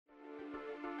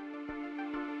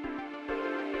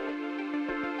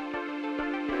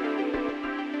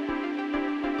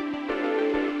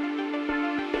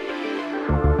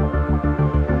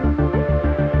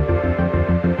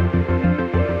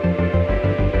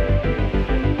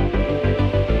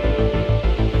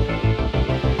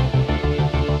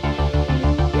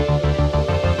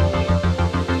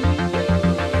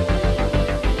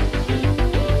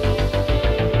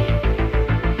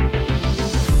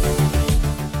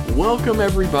Welcome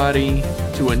everybody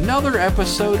to another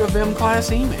episode of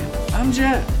M-Class Email. I'm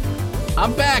Jeff.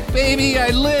 I'm back, baby.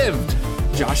 I lived.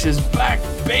 Josh is back,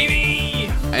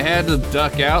 baby. I had to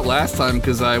duck out last time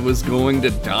because I was going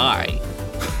to die.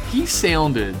 He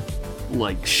sounded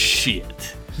like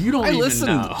shit. You don't even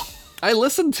know. I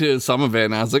listened to some of it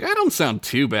and I was like, I don't sound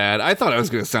too bad. I thought I was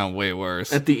going to sound way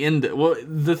worse. At the end, well,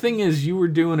 the thing is, you were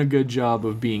doing a good job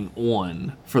of being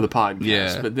on for the podcast.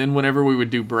 Yeah. But then whenever we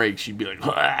would do breaks, you'd be like,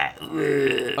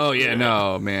 oh, yeah,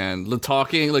 no, man. The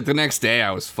talking, like the next day I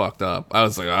was fucked up. I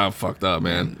was like, oh, I'm fucked up,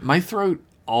 man. My throat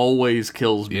always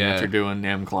kills me Yeah. after doing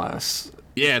M-Class.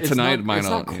 Yeah, tonight mine It's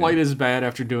not quite as bad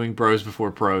after doing Bros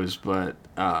Before Pros, but...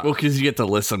 well, because you get to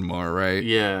listen more, right?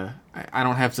 Yeah. I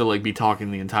don't have to, like, be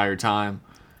talking the entire time.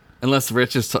 Unless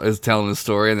Rich is telling a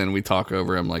story and then we talk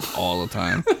over him, like, all the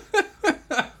time.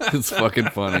 It's fucking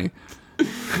funny.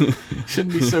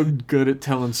 Shouldn't be so good at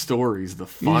telling stories, the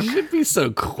fuck? He should be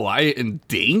so quiet and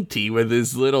dainty with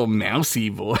his little mousy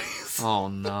voice. Oh,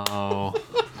 no.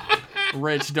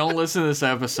 Rich, don't listen to this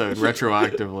episode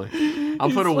retroactively.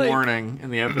 I'll put a warning in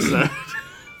the episode.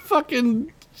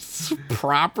 Fucking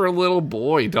proper little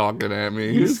boy talking at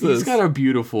me. He's got a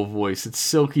beautiful voice. It's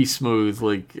silky smooth,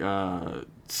 like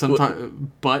sometimes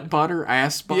butt butter,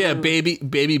 ass butter. Yeah,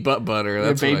 baby butt butter.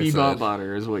 That's baby what I butt said.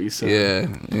 butter is what you said.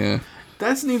 Yeah.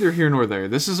 That's neither here nor there.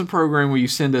 This is a program where you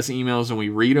send us emails and we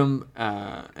read them,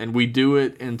 and we do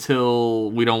it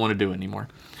until we don't want to do it anymore.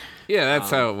 Yeah, that's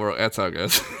how it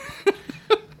goes.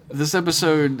 This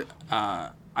episode,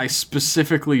 I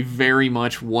specifically very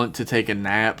much want to take a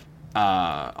nap.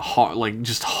 Hard.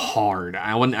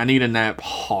 I need a nap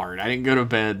hard. I didn't go to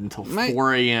bed until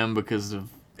 4 a.m. because of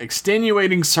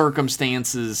extenuating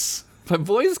circumstances. My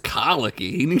boy's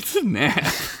colicky. He needs a nap.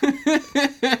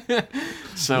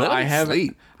 So I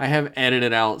have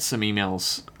edited out some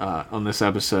emails on this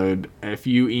episode. If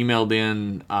you emailed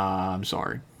in, I'm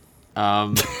sorry.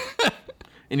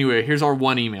 Anyway, here's our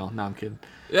one email. No, I'm kidding.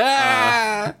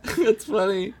 That's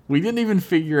funny. We didn't even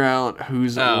figure out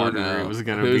whose order it was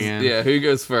going to be in. Yeah, who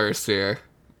goes first here?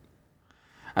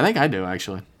 I think I do,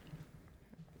 actually.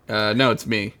 No, it's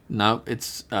me. No,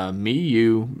 it's me,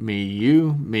 you, me,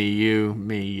 you, me, you,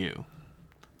 me, you.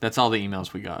 That's all the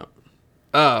emails we got.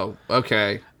 Oh,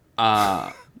 okay.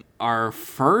 Our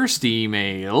first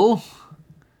email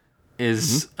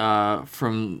is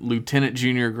from Lieutenant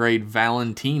Junior Grade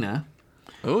Valentina.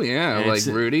 Oh, yeah, like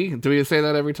Rudy. Do we say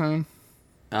that every time?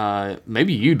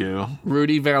 Maybe you do.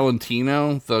 Rudy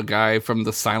Valentino, the guy from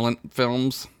the silent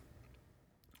films.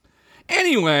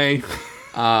 Anyway.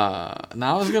 Now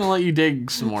I was going to let you dig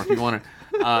some more if you want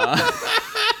to.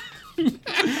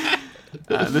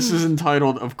 This is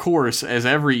entitled, of course, as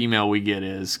every email we get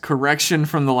is, Correction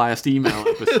from the Last Email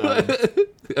Episode.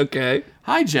 Okay.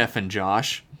 Hi, Jeff and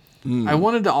Josh. I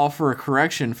wanted to offer a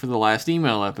correction for the last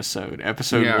email episode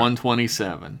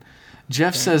 127.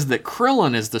 Jeff says that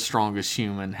Krillin is the strongest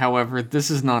human. However, this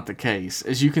is not the case.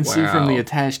 As you can see from the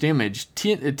attached image,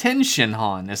 Ten Shin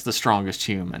Han is the strongest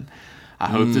human. I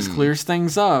hope this clears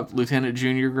things up, Lieutenant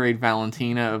Junior Grade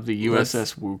Valentina of the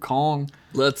USS Wukong.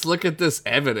 Let's look at this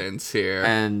evidence here.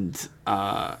 And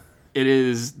it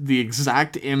is the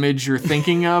exact image you're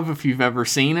thinking of if you've ever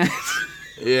seen it.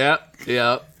 Yep.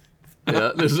 Yeah,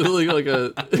 there's really like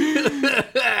a...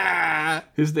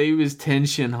 His name is Ten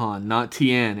Shin Han, not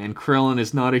Tien, and Krillin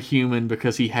is not a human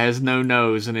because he has no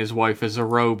nose and his wife is a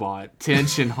robot. Ten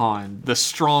Shin Han, the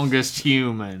strongest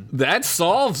human. That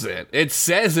solves it. It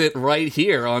says it right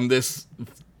here on this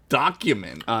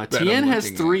document. Tien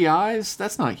has 3 eyes?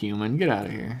 That's not human. Get out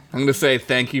of here. I'm going to say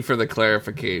thank you for the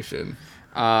clarification.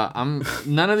 None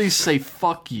of these say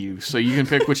fuck you, so you can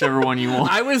pick whichever one you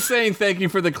want. I was saying thank you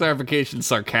for the clarification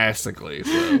sarcastically.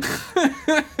 So.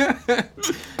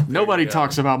 Nobody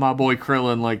talks about my boy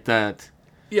Krillin like that.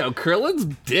 Yo, Krillin's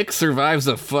dick survives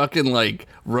a fucking, like,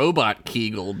 robot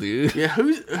Kegel, dude. Yeah,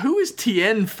 who is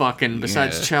Tien fucking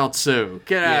besides Chao Tzu?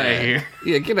 Get out of here.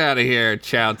 Yeah, get out of here,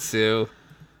 Chao Tzu.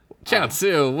 Chao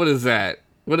Tzu, what is that?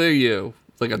 What are you?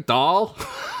 Like a doll?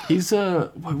 He's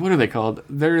what are they called?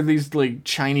 They're these like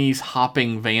Chinese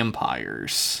hopping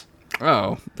vampires.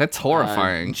 Oh, that's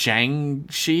horrifying.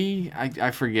 Jiangxi?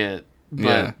 I forget.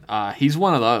 But he's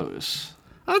one of those.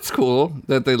 That's cool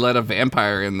that they let a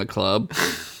vampire in the club.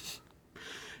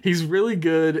 He's really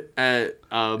good at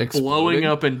blowing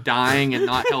up and dying and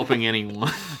not helping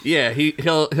anyone. Yeah,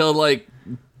 he'll like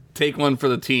take one for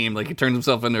the team. Like he turns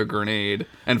himself into a grenade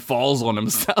and falls on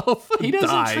himself. He doesn't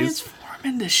dies. transform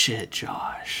into shit,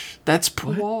 Josh. That's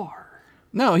Puar.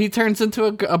 No, he turns into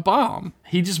a bomb.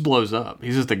 He just blows up.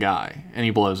 He's just a guy, and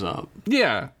he blows up.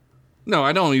 Yeah. No,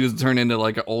 I don't use turn into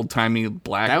like an old-timey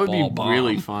black That would ball be bomb.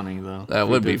 really funny, though. That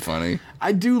would be funny.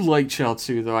 I do like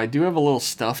Chaozu, though. I do have a little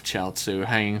stuffed Chaozu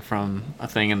hanging from a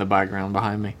thing in the background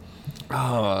behind me.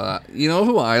 You know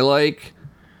who I like?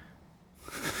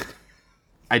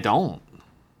 I don't.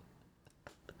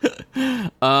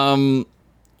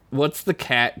 What's the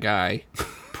cat guy?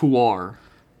 Puar.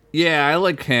 Yeah, I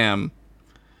like him.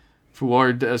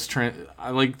 Puar does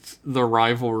I like the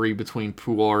rivalry between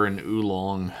Puar and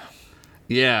Oolong.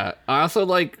 Yeah, I also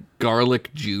like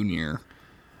Garlic Jr.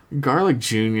 Garlic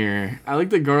Jr. I like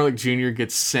that Garlic Jr.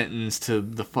 gets sentenced to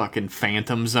the fucking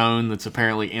Phantom Zone that's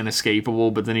apparently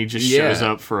inescapable, but then he just shows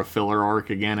up for a filler arc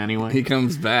again anyway. He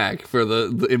comes back for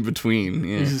the in-between.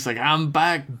 Yeah. He's just like, I'm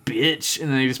back, bitch. And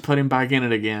then they just put him back in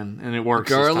it again, and it works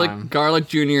this time. Garlic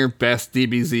Jr., best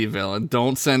DBZ villain.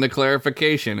 Don't send a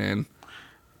clarification in.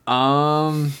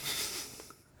 I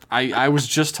was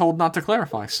just told not to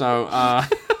clarify, so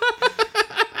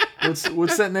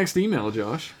what's that next email,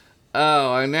 Josh?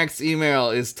 Oh, our next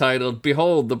email is titled,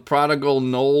 Behold, the Prodigal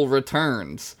Noel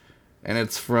Returns. And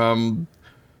it's from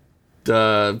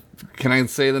can I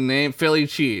say the name? Philly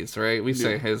Cheese, right? We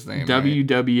say his name,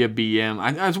 WWBM.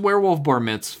 Right? It's Werewolf Bar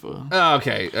Mitzvah. Oh,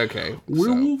 okay.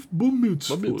 Werewolf Bar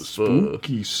Mitzvah.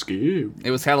 Spooky, scary.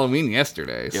 It was Halloween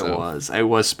yesterday. It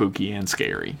was spooky and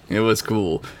scary. It was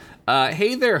cool.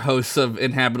 Hey there, hosts of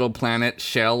Inhabitable Planet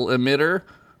Shell Emitter.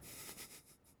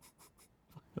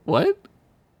 What?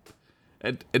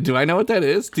 Do I know what that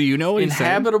is? Do you know what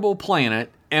Inhabitable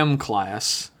Planet,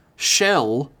 M-Class,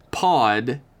 Shell,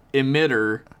 Pod,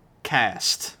 Emitter,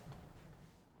 Cast.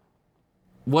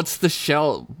 What's the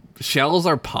shell? Shells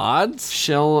are pods?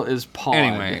 Shell is pod.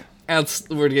 Anyway,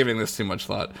 we're giving this too much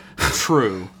thought.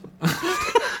 True.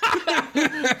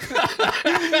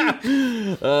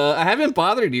 I haven't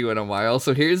bothered you in a while,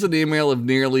 so here's an email of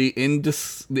nearly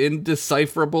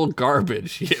indecipherable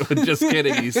garbage. Just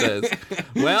kidding, he says.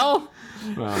 Well,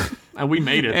 and we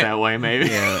made it that way, maybe.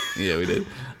 Yeah, we did.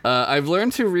 I've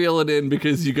learned to reel it in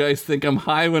because you guys think I'm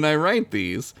high when I write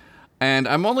these. And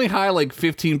I'm only high like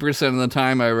 15% of the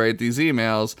time I write these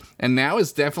emails, and now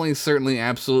is definitely, certainly,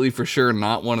 absolutely, for sure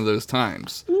not one of those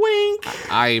times.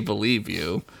 Wink! I believe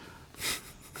you.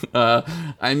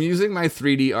 I'm using my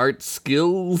 3D art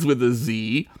skills with a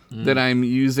Z that I'm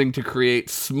using to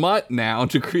create smut now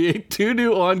to create 2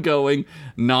 new ongoing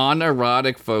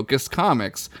non-erotic focused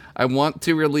comics I want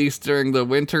to release during the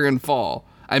winter and fall.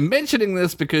 I'm mentioning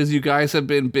this because you guys have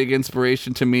been big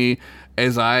inspiration to me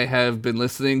as I have been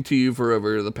listening to you for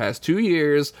over the past 2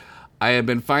 years. I have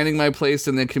been finding my place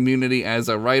in the community as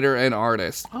a writer and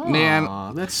artist. Aww,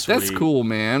 man, that's sweet. That's cool,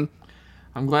 man.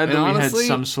 I'm glad that honestly, we had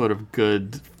some sort of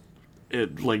good,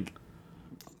 influence.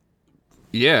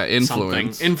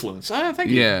 Influence. Thank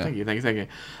you. Yeah. Thank you.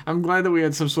 I'm glad that we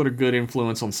had some sort of good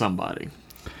influence on somebody.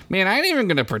 Man, I ain't even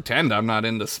gonna pretend I'm not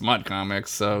into smut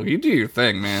comics, so you do your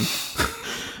thing, man.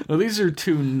 Well, these are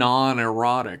 2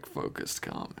 non-erotic focused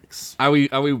comics. Are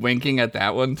we winking at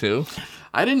that one too?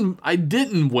 I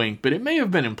didn't wink, but it may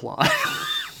have been implied.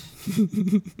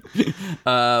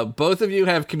 Both of you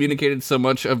have communicated so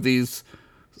much of the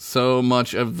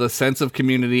sense of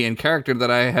community and character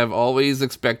that I have always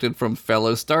expected from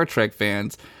fellow Star Trek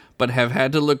fans, but have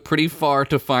had to look pretty far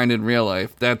to find in real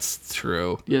life. That's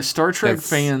true. Yeah, Star Trek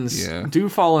fans do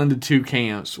fall into 2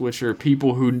 camps, which are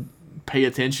people who pay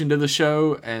attention to the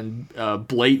show and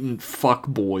blatant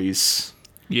fuckboys.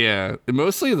 Yeah,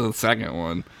 mostly the second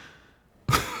one.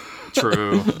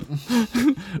 True.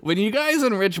 When you guys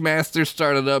and Rich Master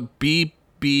started up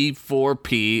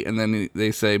B4P, and then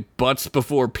they say butts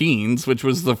before peens, which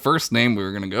was the first name we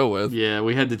were going to go with. Yeah,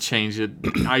 we had to change it.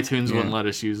 iTunes wouldn't let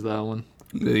us use that one.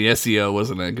 The SEO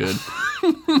wasn't that good.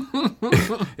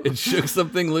 It shook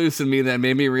something loose in me that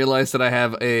made me realize that I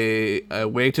have a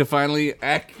way to finally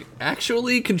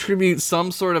actually contribute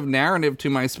some sort of narrative to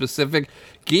my specific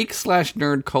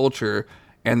geek/nerd culture,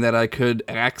 and that I could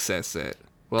access it.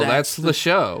 Well, that's the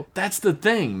show. That's the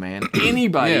thing, man.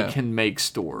 Anybody can make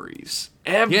stories.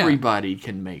 Everybody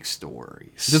can make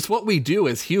stories. That's what we do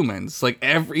as humans. Like,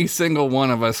 every single one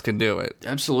of us can do it.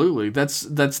 Absolutely. That's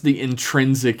the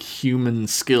intrinsic human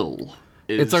skill.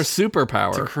 It's our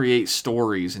superpower. To create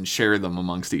stories and share them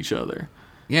amongst each other.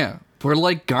 Yeah. We're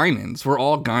like Guinans. We're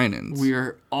all Guinans. We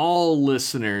are all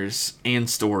listeners and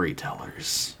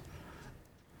storytellers.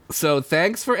 So,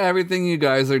 thanks for everything you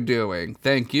guys are doing.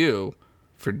 Thank you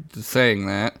for saying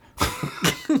that.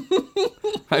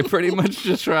 I pretty much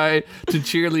just try to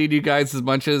cheerlead you guys as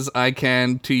much as I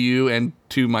can to you and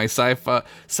to my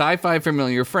sci-fi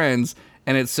familiar friends,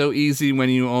 and it's so easy when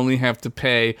you only have to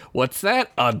pay, what's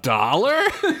that, $1?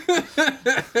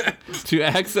 To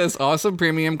access awesome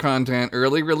premium content,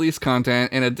 early release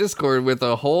content, and a Discord with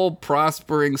a whole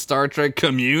prospering Star Trek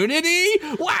community?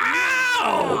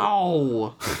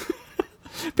 Wow!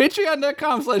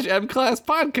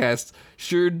 Patreon.com/mclasspodcast.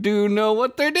 Sure do know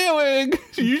what they're doing.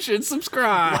 You should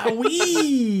subscribe.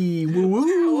 Wowee!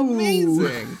 Woo-woo.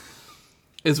 Amazing.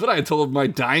 Is what I told my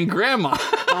dying grandma.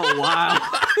 Oh, wow.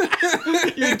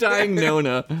 Your dying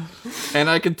Nona.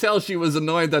 And I could tell she was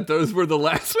annoyed that those were the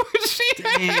last words she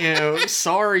had. Damn,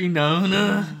 sorry,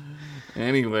 Nona.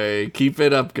 Anyway, keep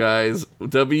it up, guys.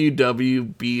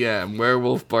 WWBM,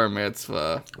 Werewolf Bar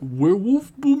Mitzvah.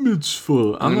 Werewolf Bar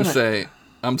Mitzvah. I'm gonna say,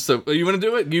 you want to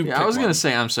do it? I was going to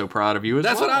say I'm so proud of you.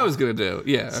 That's what I was going to do.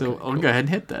 Yeah. So I'll go ahead and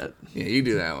hit that. Yeah, you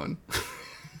do that one.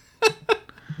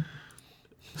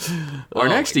 Our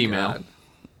next email.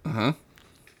 Uh-huh.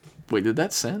 Wait, did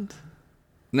that send?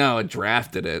 No, it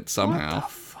drafted it somehow. What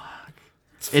the fuck?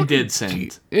 It did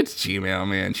send. It's Gmail,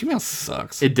 man. Gmail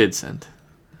sucks. It did send.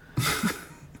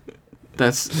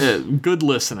 That's it. Good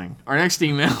listening. Our next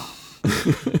email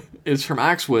is from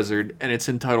Axe Wizard, and it's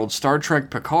entitled Star Trek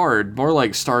Picard, more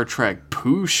like Star Trek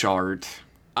Pooshart.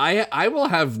 I will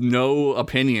have no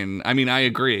opinion. I mean, I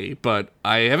agree, but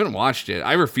I haven't watched it.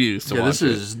 I refuse to watch it. This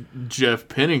is Jeff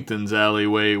Pennington's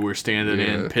alleyway we're standing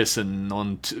in, pissing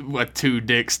on two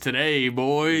dicks today,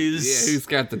 boys. Yeah, who's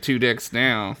got the two dicks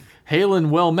now? Hail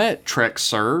and well met, Trek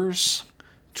sirs.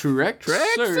 Trek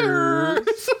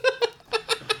sirs.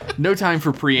 No time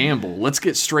for preamble. Let's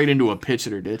get straight into a pitch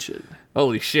it or ditch it.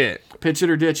 Holy shit. Pitch it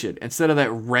or ditch it. Instead of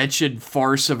that wretched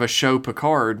farce of a show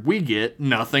Picard, we get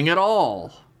nothing at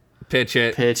all. Pitch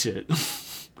it. Pitch it.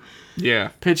 Yeah.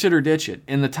 Pitch it or ditch it.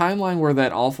 In the timeline where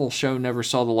that awful show never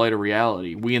saw the light of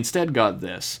reality, we instead got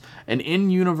this. An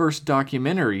in-universe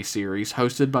documentary series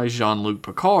hosted by Jean-Luc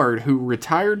Picard, who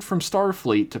retired from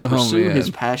Starfleet to pursue his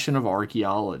passion of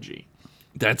archaeology.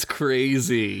 That's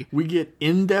crazy. We get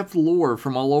in-depth lore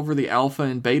from all over the Alpha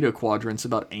and Beta quadrants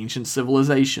about ancient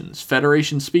civilizations,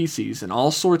 Federation species, and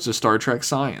all sorts of Star Trek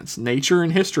science, nature,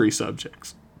 and history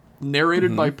subjects.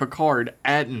 Narrated by Picard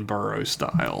Attenborough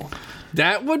style.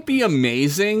 That would be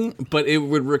amazing, but it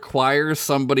would require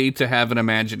somebody to have an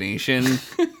imagination.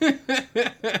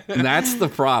 That's the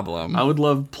problem. I would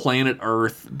love Planet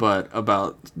Earth, but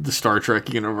about the Star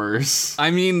Trek universe.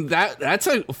 I mean, that's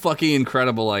a fucking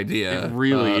incredible idea. It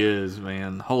really is,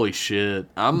 man. Holy shit.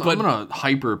 I'm going to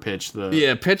hyper pitch the...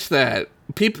 Yeah, pitch that.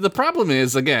 The problem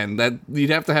is, again, that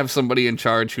you'd have to have somebody in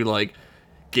charge who, like,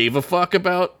 gave a fuck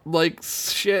about, like,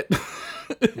 shit.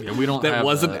 Yeah, we don't that have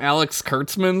wasn't that. Alex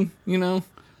Kurtzman, you know?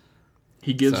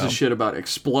 He gives a shit about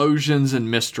explosions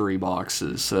and mystery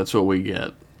boxes, so that's what we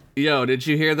get. Yo, did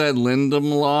you hear that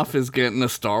Lindelof is getting a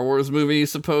Star Wars movie,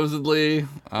 supposedly?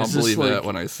 I'll believe that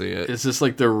when I see it. Is this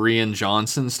like the Rian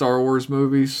Johnson Star Wars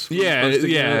movies? Yeah,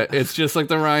 it's just like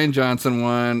the Rian Johnson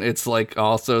one. It's like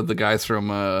also the guys from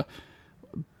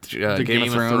Game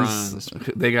of Thrones.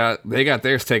 They got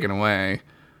theirs taken away.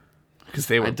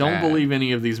 They were I don't bad. believe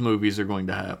any of these movies are going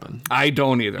to happen. I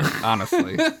don't either,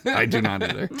 honestly. I do not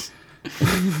either.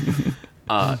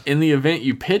 In the event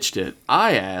you pitched it,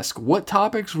 I ask, what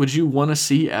topics would you want to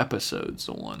see episodes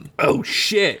on? Oh,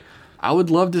 shit. I would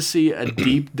love to see a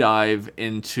deep dive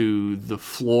into the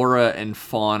flora and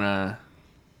fauna.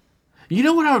 You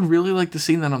know what I would really like to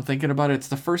see that I'm thinking about? It's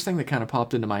the first thing that kind of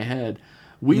popped into my head.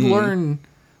 We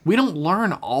don't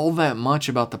learn all that much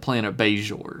about the planet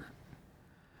Bajor.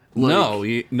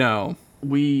 Like, no.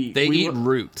 They eat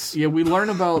roots. Yeah, we learn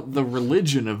about the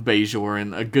religion of Bajor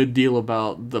and a good deal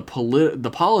about the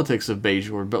politics of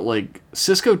Bajor, but like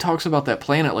Sisko talks about that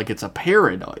planet like it's a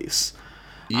paradise.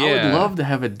 Yeah. I would love to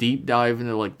have a deep dive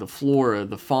into like the flora,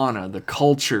 the fauna, the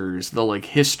cultures, the like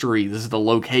histories, the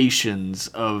locations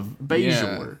of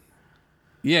Bajor.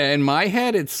 Yeah, in my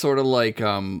head it's sort of like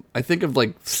I think of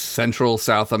like Central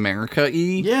South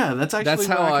America-y. Yeah, that's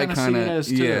how I kind of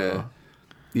see it as too.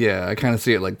 Yeah, I kind of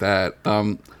see it like that.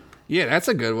 Yeah, that's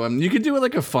a good one. You could do it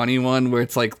like a funny one where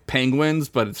it's like penguins,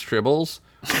 but it's tribbles.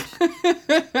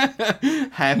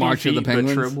 Happy March Feet, of the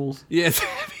Penguins. but tribbles. Yes.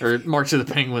 Or March of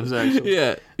the Penguins, actually.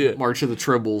 Yeah. March of the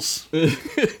Tribbles.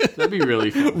 That'd be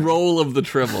really fun. Roll of the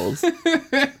Tribbles.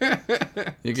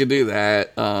 You could do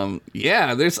that.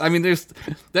 Yeah, that's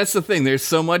the thing. There's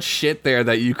so much shit there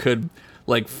that you could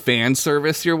like fan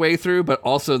service your way through, but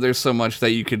also there's so much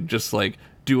that you could just like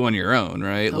do on your own,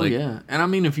 right? Oh, yeah. And I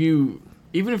mean,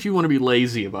 even if you want to be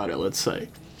lazy about it, let's say.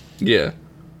 Yeah.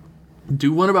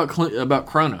 Do one about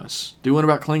Kronos. Do one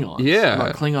about Klingons. Yeah.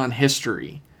 About Klingon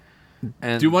history.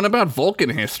 And Do one about Vulcan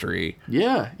history.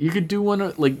 yeah, you could do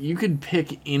one like you could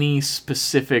pick any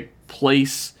specific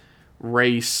place,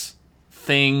 race,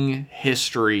 thing,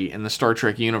 history in the Star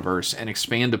Trek universe and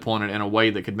expand upon it in a way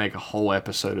that could make a whole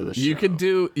episode of the show. You could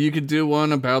do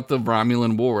one about the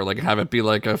Romulan War, like have it be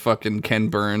like a fucking Ken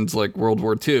Burns like World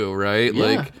War II, right? Yeah,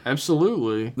 Like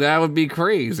absolutely. that would be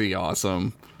crazy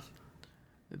awesome.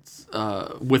 It's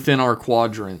within our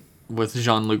quadrant with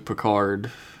Jean-Luc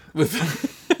Picard.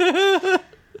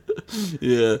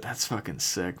 Yeah. That's fucking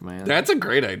sick, man. That's a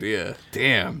great idea.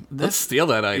 Damn. Let's steal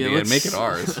that idea and make it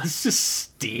ours. Let's just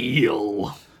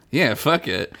steal. Yeah, fuck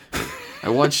it. I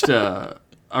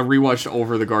rewatched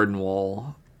Over the Garden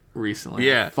Wall recently.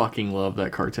 Yeah. I fucking love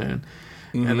that cartoon.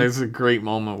 And there's a great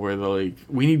moment where they're like,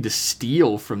 we need to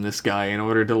steal from this guy in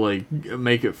order to like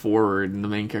make it forward. And the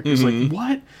main character's like,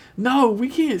 what? No, we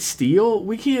can't steal.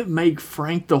 We can't make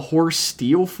Frank the horse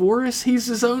steal for us. He's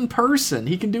his own person.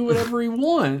 He can do whatever he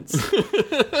wants.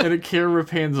 And a camera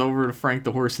pans over to Frank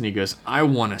the horse and he goes, I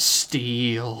want to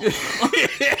steal.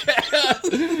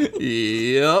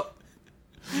 Yep.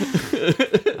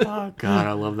 Oh, God,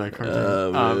 I love that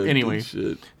cartoon. Man, Anyway,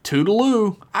 shit.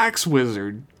 Toodaloo, Axe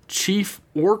Wizard, Chief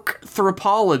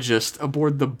Orcthropologist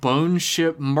aboard the bone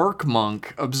ship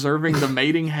Merkmonk, observing the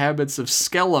mating habits of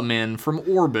Skelemen from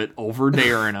orbit over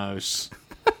Daranos.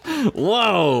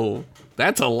 Whoa.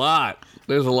 That's a lot.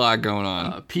 There's a lot going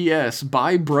on. P.S.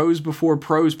 Buy Bros Before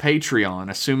Pros Patreon,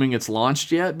 assuming it's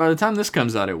launched yet. By the time this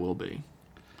comes out, it will be.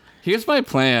 Here's my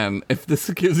plan. If this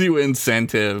gives you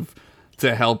incentive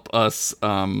to help us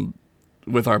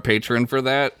with our Patreon for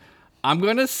that, I'm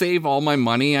going to save all my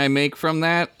money I make from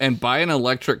that and buy an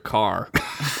electric car.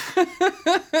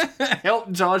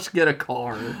 Help Josh get a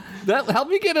car. Help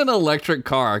me get an electric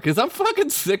car, because I'm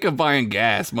fucking sick of buying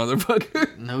gas,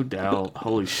 motherfucker. No doubt.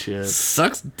 Holy shit.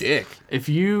 Sucks dick.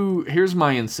 Here's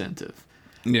my incentive.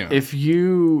 Yeah. If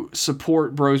you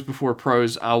support Bros Before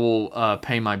Pros, I will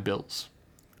pay my bills.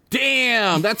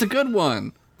 Damn, that's a good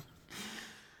one.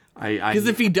 Because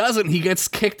if he doesn't, he gets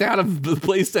kicked out of the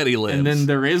place that he lives. and then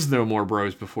there is no more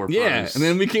Bros Before Pros. yeah, and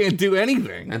then we can't do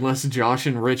anything. Unless Josh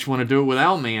and Rich want to do it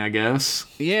without me, I guess.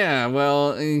 Yeah,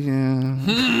 well,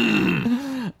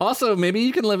 yeah. Also, maybe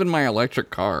you can live in my electric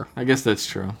car. I guess that's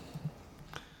true.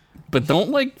 But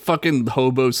don't, like, fucking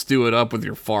hobo stew it up with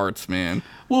your farts, man.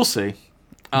 We'll see.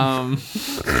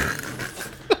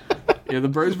 Yeah, the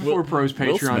Bros Before Pros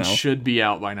Patreon should be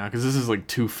out by now, because this is like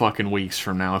 2 fucking weeks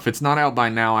from now. If it's not out by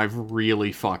now, I've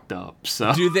really fucked up.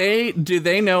 So Do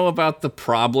they know about the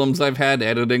problems I've had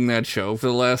editing that show for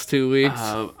the last 2 weeks?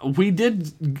 we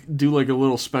did do like a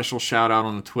little special shout out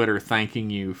on the Twitter thanking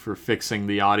you for fixing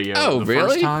the audio the really?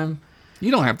 first time.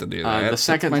 You don't have to do that. The That's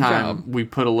second my time, job. we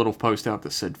put a little post out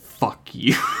that said, fuck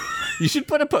you. You should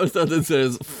put a post out that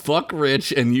says, fuck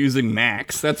Rich and using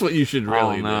Max. That's what you should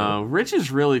really Oh, no. Rich is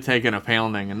really taking a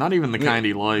pounding, and not even the kind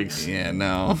he likes. do. Yeah,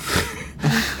 no.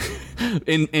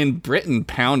 In Britain,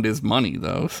 pound is money,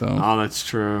 though, so. Oh, that's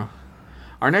true.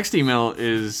 Our next email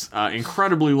is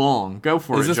incredibly long. Go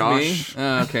for Is it, this Josh. me?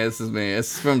 Okay, this is me.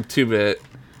 It's from 2-Bit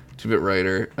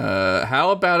Writer.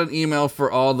 How about an email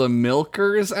for all the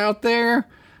milkers out there?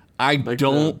 I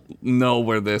don't know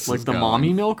where this is Like the going.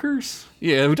 mommy milkers?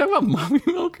 Yeah, we talking about mommy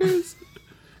milkers?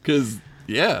 Because,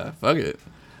 yeah, fuck it.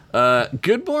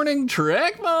 Good morning,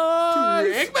 Trek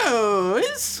Boys!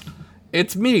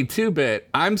 It's me, 2-Bit.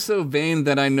 I'm so vain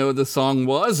that I know the song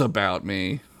was about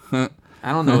me. I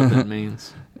don't know what that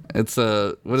means. It's what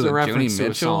is It's it, a reference Joni to a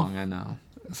Mitchell? song, I know.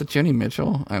 Is it Joni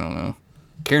Mitchell? I don't know.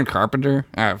 Karen Carpenter?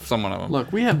 Someone of them.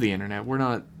 Look, we have the internet. We're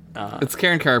not It's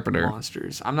Karen Carpenter.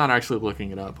 monsters. I'm not actually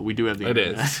looking it up, but we do have the It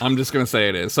internet. is. I'm just going to say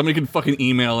it is. Somebody can fucking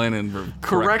email in and correct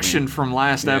Correction me. from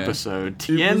last Yeah. episode.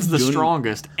 Tien's the Joni-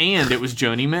 strongest, and it was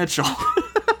Joni Mitchell.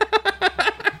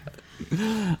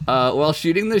 While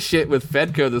shooting the shit with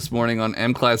Fedco this morning on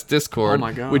M-Class Discord, Oh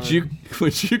my God. which you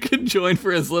can join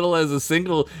for as little as a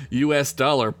single US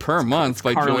dollar per month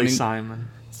by Carly joining. Simon.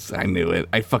 I knew it.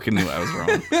 I fucking knew I was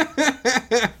wrong.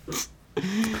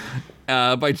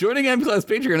 By joining M-Class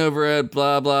Patreon over at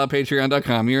blah blah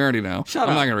patreon.com. You already know. Shut I'm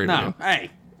up. not gonna read it. No.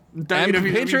 Hey.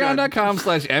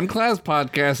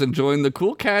 Patreon.com/mclasspodcast and join the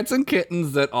cool cats and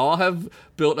kittens that all have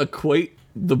built the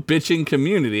bitching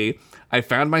community. I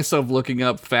found myself looking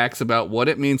up facts about what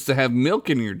it means to have milk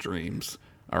in your dreams.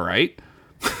 All right?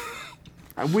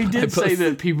 We did say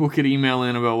that people could email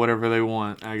in about whatever they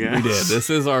want, I guess. We did. This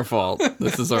is our fault.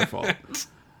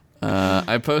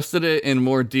 I posted it in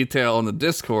more detail on the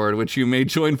Discord, which you may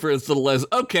join for as little as...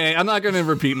 Okay, I'm not going to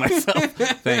repeat myself.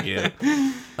 Thank you.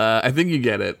 I think you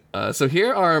get it. So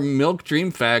here are milk dream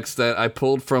facts that I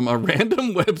pulled from a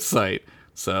random website.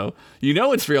 So you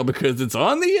know it's real because it's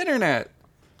on the internet.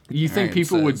 You think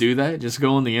people would do that? Just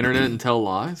go on the internet and tell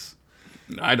lies?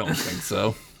 I don't think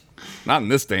so. Not in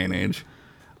this day and age.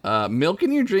 Milk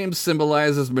in your dreams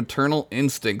symbolizes maternal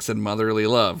instincts and motherly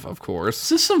love, of course. Is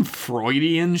this some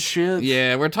Freudian shit?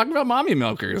 Yeah, we're talking about mommy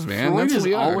milkers, man. Freud That's is what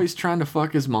we are. always trying to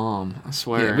fuck his mom, I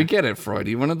swear. Yeah, we get it, Freud.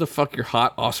 You wanted to fuck your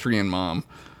hot Austrian mom.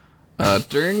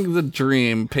 During the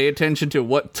dream, pay attention to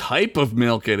what type of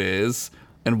milk it is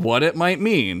and what it might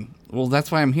mean. Well,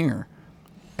 that's why I'm here.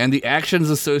 And the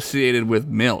actions associated with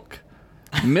milk.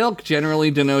 Milk generally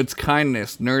denotes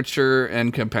kindness, nurture,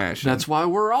 and compassion. That's why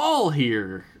we're all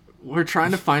here. We're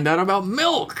trying to find out about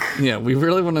milk. Yeah, we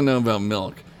really want to know about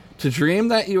milk. To dream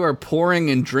that you are pouring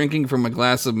and drinking from a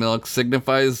glass of milk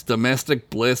signifies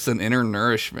domestic bliss and inner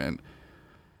nourishment.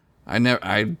 This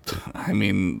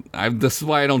is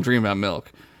why I don't dream about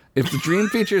milk. If the dream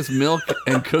features milk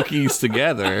and cookies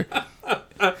together,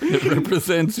 it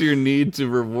represents your need to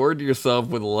reward yourself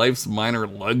with life's minor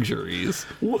luxuries.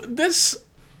 That's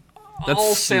That's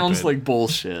all stupid. sounds like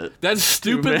bullshit. That's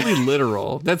stupidly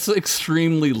literal. That's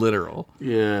extremely literal.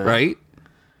 Yeah. Right?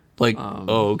 Like,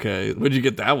 okay. Where'd you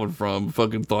get that one from?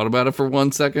 Fucking thought about it for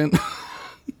 1 second?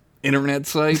 Internet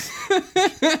site?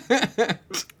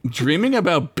 Dreaming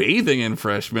about bathing in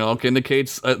fresh milk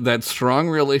indicates that strong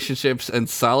relationships and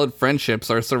solid friendships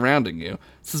are surrounding you.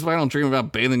 This is why I don't dream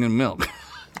about bathing in milk.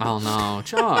 Oh no,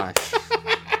 Josh.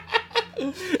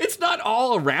 It's not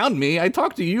all around me. I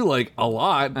talk to you like a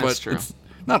lot, That's but true. it's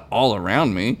not all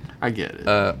around me. I get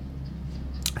it.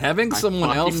 Having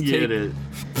someone else take get it.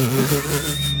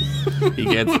 He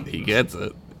gets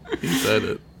it. He said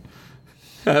it.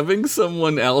 Having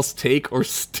someone else take or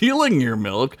stealing your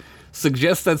milk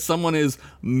suggests that someone is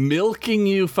milking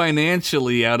you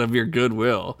financially out of your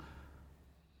goodwill.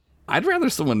 I'd rather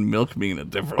someone milk me in a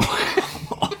different way.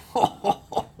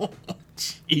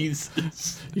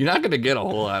 Jesus. You're not going to get a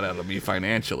whole lot out of me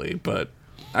financially, but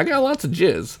I got lots of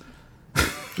jizz.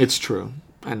 It's true.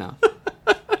 I know.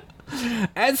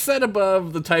 As said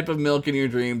above, the type of milk in your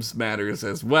dreams matters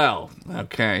as well.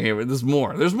 Okay, here, there's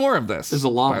more. There's more of this. There's a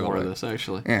lot by the more way. of this,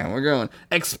 actually. Yeah, we're going.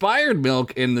 Expired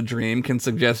milk in the dream can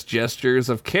suggest gestures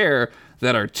of care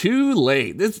that are too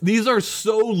late. These are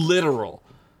so literal.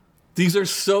 These are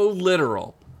so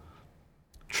literal.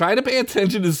 Try to pay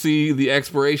attention to see the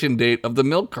expiration date of the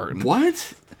milk carton.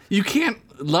 What? You can't.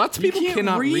 Lots of people can't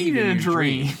cannot read in a your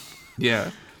dream.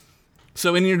 Yeah.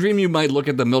 So in your dream, you might look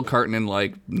at the milk carton and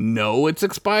like know it's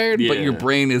expired, but your Yeah.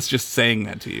 brain is just saying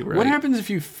that to you, right? What happens if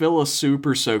you fill a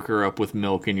super soaker up with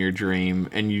milk in your dream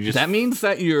and you just That means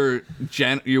that you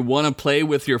want to play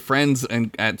with your friends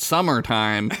at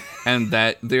summertime, and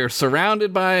that they're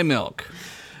surrounded by milk.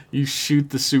 you shoot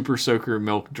the super soaker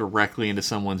milk directly into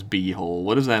someone's beehole?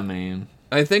 What does that mean?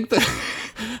 I think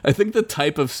the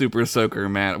type of super soaker,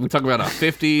 man. We talk about a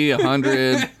 50,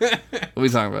 100. What are we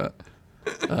talking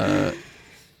about?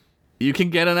 You can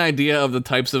get an idea of the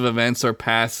types of events or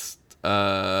past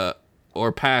that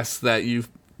you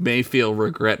may feel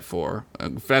regret for.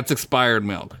 That's expired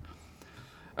milk.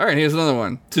 All right, here's another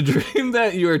one. To dream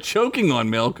that you are choking on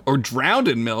milk or drowned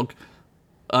in milk,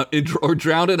 or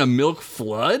drowned in a milk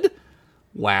flood?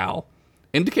 Wow.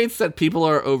 Indicates that people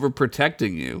are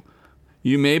overprotecting you.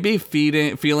 You may be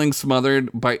feeling smothered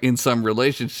in some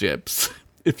relationships.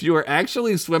 If you are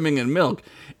actually swimming in milk,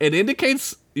 it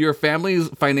indicates your family's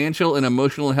financial and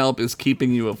emotional help is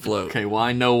keeping you afloat. Okay, well,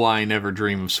 I know why I never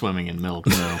dream of swimming in milk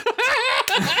now.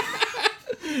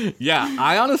 Yeah,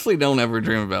 I honestly don't ever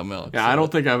dream about milk. Yeah, I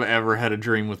don't think I've ever had a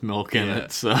dream with milk in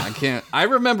it. So I can't. I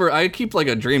remember I keep like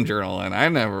a dream journal, and I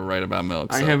never write about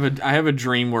milk. So. I have a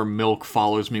dream where milk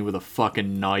follows me with a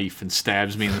fucking knife and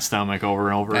stabs me in the stomach over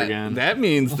and over again. That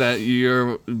means that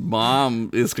your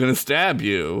mom is gonna stab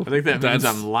you. I think that means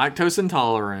I'm lactose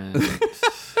intolerant.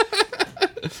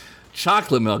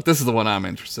 Chocolate milk. This is the one I'm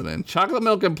interested in. Chocolate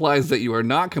milk implies that you are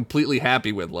not completely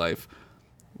happy with life.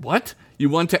 What? You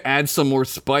want to add some more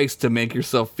spice to make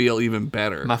yourself feel even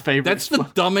better. My favorite That's the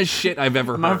dumbest shit I've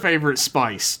ever My heard. favorite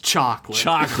spice, chocolate.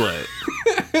 Chocolate.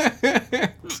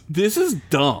 This is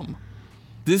dumb.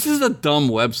 This is a dumb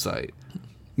website.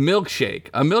 Milkshake.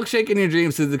 A milkshake in your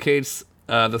dreams indicates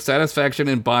the satisfaction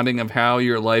and bonding of how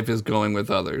your life is going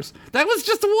with others. That was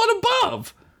just the one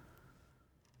above.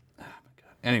 Oh my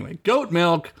God. Anyway, goat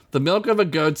milk. The milk of a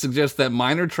goat suggests that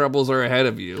minor troubles are ahead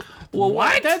of you. Well,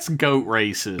 what? That's goat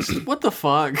racist. What the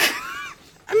fuck?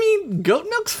 I mean, goat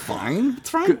milk's fine.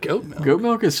 What's wrong with goat milk? Goat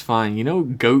milk is fine. You know,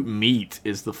 goat meat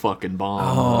is the fucking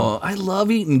bomb. Oh, I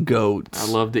love eating goats. I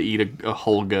love to eat a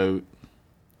whole goat.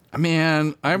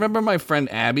 Man, I remember my friend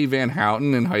Abby Van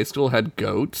Houten in high school had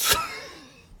goats.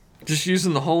 Just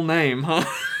using the whole name, huh?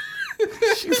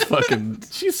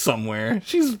 She's somewhere.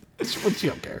 She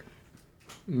don't care.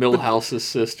 Milhouse's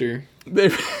sister.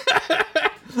 But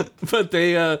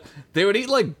they would eat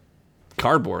like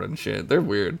cardboard and shit. They're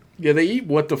weird. Yeah, they eat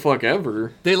what the fuck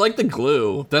ever. They like the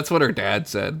glue. That's what her dad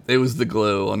said. It was the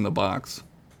glue on the box.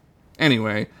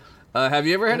 Anyway, have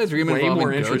you ever had a dream Way involving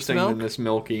more goat's interesting milk? than this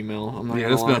milk email. I'm not Yeah,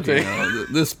 gonna this lie milk to you. email.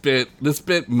 This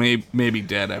bit may be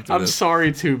dead after I'm this.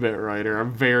 sorry, 2-bit writer.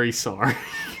 I'm very sorry.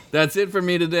 That's it for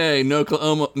me today. No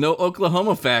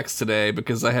Oklahoma facts today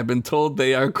because I have been told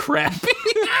they are crappy.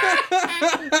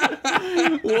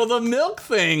 Well, the milk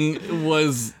thing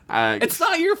was... it's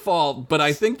not your fault, but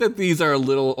I think that these are a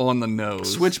little on the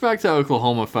nose. Switch back to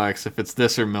Oklahoma facts if it's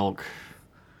this or milk.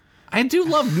 I do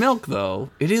love milk, though.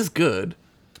 It is good.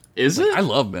 Is it? I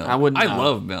love milk. I wouldn't know.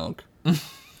 love milk.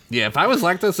 Yeah, if I was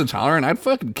lactose intolerant, I'd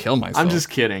fucking kill myself. I'm just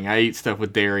kidding. I eat stuff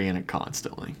with dairy in it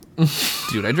constantly.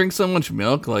 Dude, I drink so much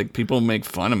milk, like, people make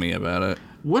fun of me about it.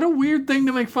 What a weird thing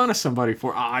to make fun of somebody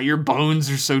for. Your bones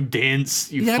are so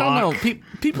dense. You Yeah, fuck. I don't know.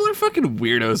 People are fucking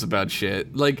weirdos about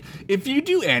shit. Like, if you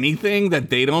do anything that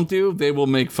they don't do, they will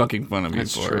make fucking fun of you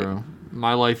That's for true.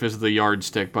 My life is the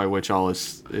yardstick by which all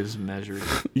is measured.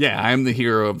 it. Yeah, I'm the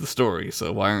hero of the story,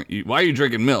 so why are you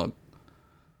drinking milk?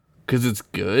 Because it's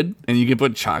good and you can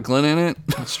put chocolate in it?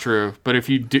 That's true. But if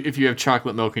you have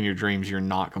chocolate milk in your dreams, you're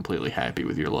not completely happy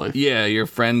with your life. Yeah, your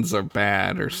friends are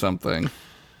bad or something.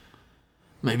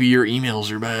 Maybe your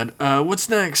emails are bad. What's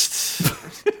next?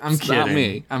 I'm kidding. not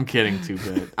me. I'm kidding,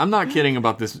 2-bit. I'm not kidding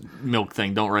about this milk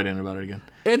thing. Don't write in about it again.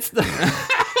 It's the...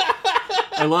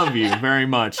 I love you very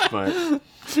much, but...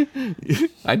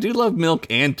 I do love milk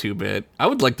and 2-bit. I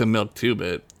would like to milk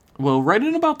 2-bit. Well, write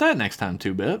in about that next time,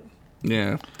 2-bit.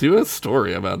 Yeah, do a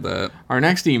story about that. Our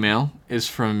next email is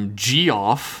from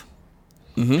Geoff.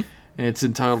 Mm-hmm. And it's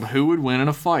entitled, Who Would Win in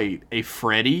a Fight, a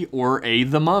Freddy or a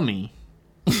The Mummy?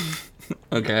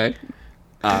 Okay.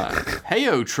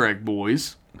 Heyo, Trek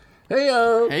boys.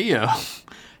 Heyo. Heyo.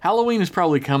 Halloween is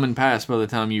probably coming past by the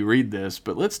time you read this,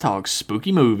 but let's talk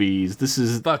spooky movies. This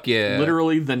is Fuck yeah.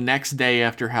 literally the next day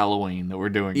after Halloween that we're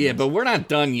doing Yeah, this. but we're not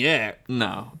done yet.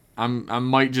 No. I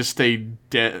might just stay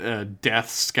Death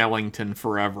Skellington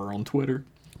forever on Twitter.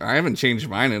 I haven't changed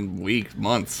mine in weeks,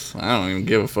 months. I don't even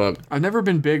give a fuck. I've never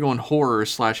been big on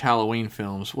horror/Halloween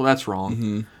films. Well, that's wrong.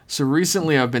 Mm-hmm. So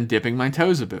recently I've been dipping my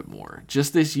toes a bit more.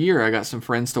 Just this year I got some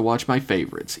friends to watch my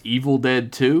favorites. Evil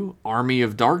Dead 2, Army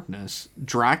of Darkness,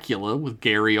 Dracula with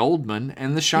Gary Oldman,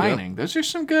 and The Shining. Yep. Those are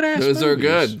some good ass movies. Those are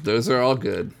good. Those are all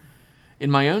good.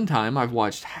 In my own time, I've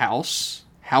watched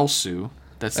Hausu.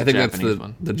 That's the Japanese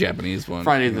one. The Japanese one.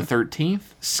 Friday the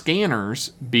 13th,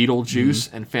 Scanners,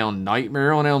 Beetlejuice, and found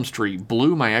Nightmare on Elm Street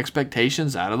blew my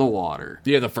expectations out of the water.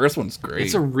 Yeah, the first one's great.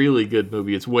 It's a really good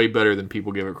movie. It's way better than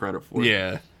people give it credit for.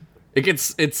 Yeah.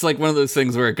 It's like one of those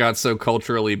things where it got so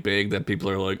culturally big that people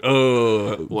are like,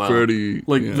 oh, well, Freddy.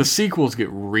 Like, the sequels get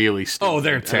really stupid. Oh,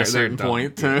 they're at a certain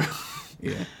point, too.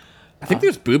 Yeah. I think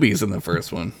there's boobies in the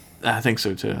first one. I think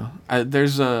so, too.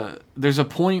 There's a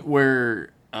point where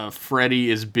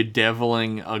Freddy is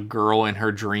bedeviling a girl in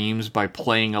her dreams by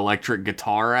playing electric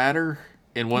guitar at her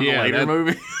in one of the later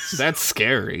movies. That's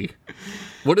scary.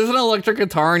 What does an electric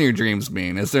guitar in your dreams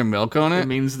mean? Is there milk on it? It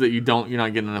means that you're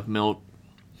not getting enough milk.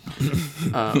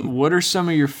 What are some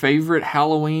of your favorite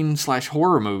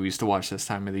Halloween/horror movies to watch this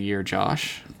time of the year,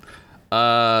 Josh?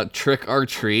 Trick or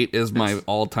Treat is my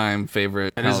all-time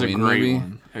favorite Halloween movie.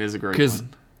 It is a great one. Because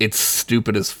it's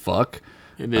stupid as fuck.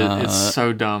 It is. It's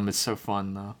so dumb. It's so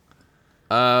fun,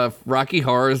 though. Rocky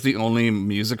Horror is the only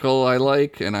musical I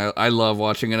like, and I love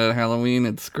watching it at Halloween.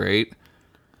 It's great.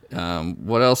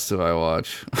 What else do I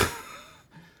watch?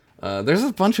 There's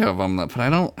a bunch of them, but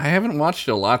I haven't watched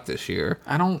a lot this year.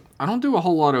 I don't do a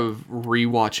whole lot of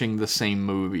rewatching the same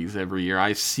movies every year.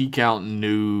 I seek out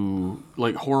new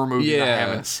horror movies I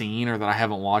haven't seen or that I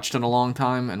haven't watched in a long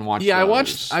time and watch. Yeah,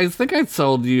 those. I think I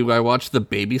told you I watched The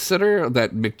Babysitter,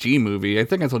 that McG movie. I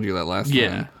think I told you that last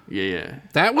time. Yeah.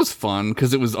 That was fun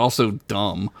because it was also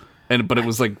dumb, but it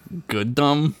was good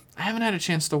dumb. I haven't had a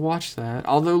chance to watch that.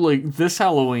 Although this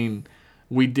Halloween,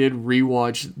 we did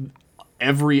rewatch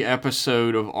every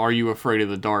episode of Are You Afraid of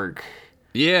the Dark?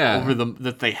 Yeah.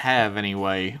 That they have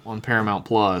anyway on Paramount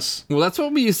Plus. Well, that's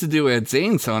what we used to do at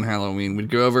Zane's on Halloween.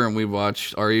 We'd go over and we'd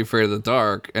watch Are You Afraid of the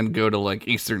Dark and go to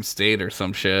Eastern State or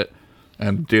some shit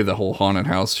and do the whole haunted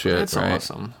house shit. That's right?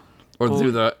 awesome. Or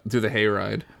do the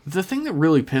hayride. The thing that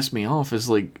really pissed me off is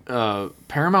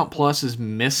Paramount Plus is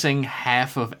missing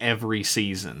half of every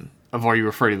season of Are You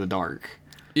Afraid of the Dark?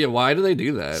 Yeah, why do they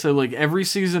do that? So, every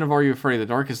season of Are You Afraid of the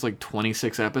Dark is,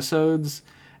 26 episodes,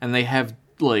 and they have,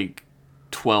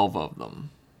 12 of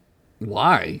them.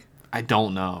 Why? I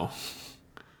don't know.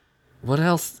 What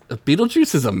else?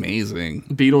 Beetlejuice is amazing.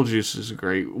 Beetlejuice is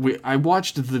great. I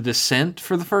watched The Descent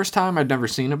for the first time. I'd never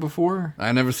seen it before.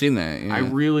 I never seen that. Yeah. I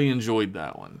really enjoyed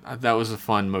that one. That was a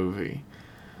fun movie.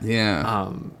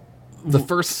 Yeah. The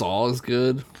first Saw is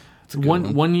good. It's a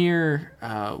good One year,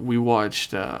 we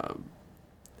watched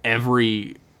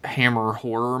every Hammer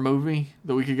horror movie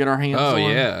that we could get our hands on. Oh,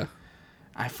 yeah.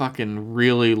 I fucking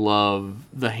really love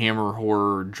the Hammer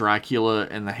horror Dracula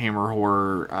and the Hammer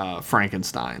horror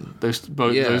Frankenstein.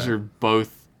 Those are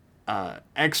both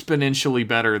exponentially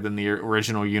better than the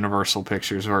original Universal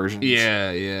Pictures versions.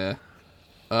 Yeah, yeah.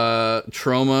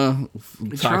 Trauma,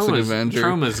 Toxic Avenger.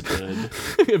 Trauma's good.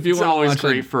 If you It's want always to watch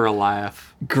great for a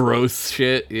laugh. gross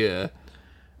shit, yeah.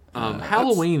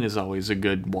 Halloween is always a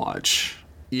good watch.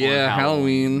 Yeah,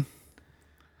 Halloween.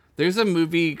 There's a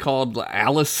movie called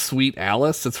Alice, Sweet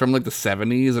Alice. It's from like the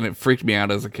 70s, and it freaked me out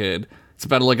as a kid. It's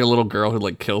about like a little girl who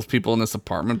like kills people in this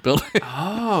apartment building.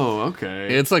 Oh,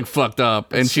 okay. It's like fucked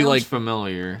up, and she like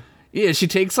familiar. Yeah, she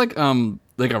takes like a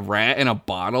rat in a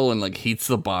bottle and like heats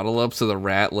the bottle up so the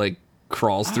rat like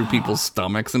crawls through people's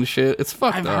stomachs and shit. It's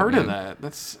fucked up. I've heard man. of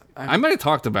that. I might have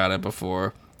talked about it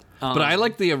before. But I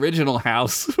like the original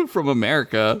House from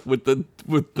America with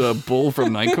the bull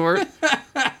from Night Court.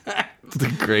 It's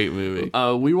a great movie.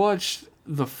 We watched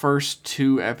the first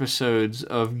 2 episodes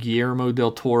of Guillermo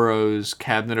del Toro's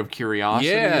Cabinet of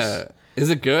Curiosities. Yeah. Is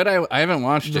it good? I haven't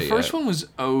watched it yet. The first one was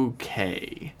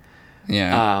okay.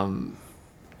 Yeah.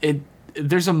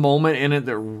 There's a moment in it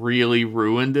that really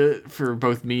ruined it for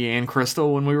both me and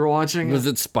Crystal when we were watching it. Was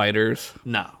it spiders?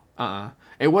 No.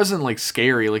 It wasn't like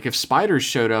scary. Like if spiders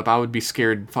showed up, I would be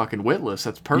scared fucking witless.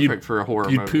 That's perfect for a horror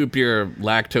movie. You'd poop your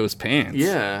lactose pants.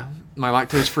 Yeah. My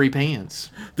lactose-free pants.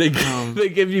 They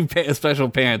give you special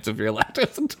pants if you're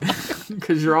lactose intolerant.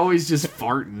 Because you're always just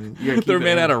farting. They're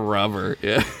made out of rubber.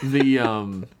 Yeah.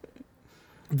 The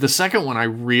second one I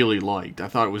really liked. I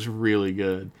thought it was really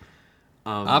good.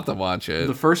 I'll have to watch it.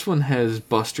 The first one has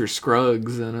Buster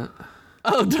Scruggs in it.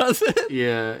 Oh, does it?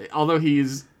 Yeah. Although he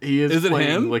is playing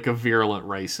him? like a virulent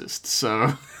racist.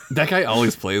 So that guy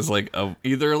always plays like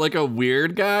either like a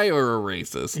weird guy or a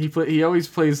racist. He always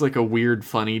plays like a weird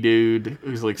funny dude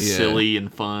who's like silly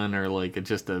and fun, or like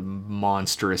just a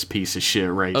monstrous piece of shit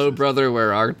racist. Oh brother,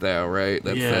 where art thou? Right?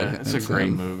 That's a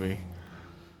great movie.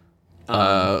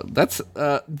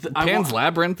 Pan's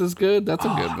Labyrinth is good. That's a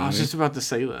good movie. I was just about to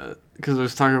say that because I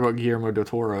was talking about Guillermo del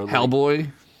Toro. Hellboy.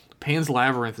 Pan's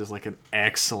Labyrinth is like an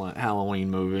excellent Halloween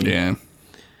movie. Yeah.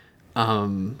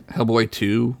 Hellboy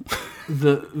 2.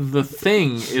 The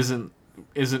Thing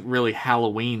isn't really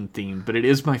Halloween themed, but it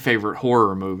is my favorite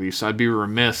horror movie, so I'd be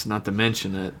remiss not to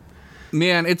mention it.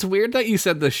 Man, it's weird that you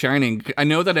said The Shining. I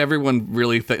know that everyone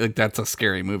really like that's a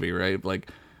scary movie, right?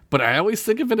 Like, but I always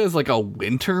think of it as like a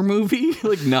winter movie,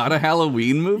 like not a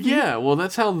Halloween movie. Yeah, well,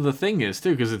 that's how The Thing is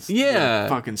too, because it's like,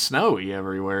 fucking snowy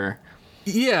everywhere.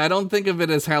 Yeah, I don't think of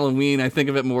it as Halloween. I think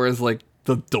of it more as like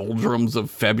the doldrums of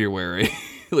February.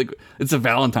 Like it's a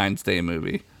Valentine's Day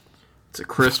movie. It's a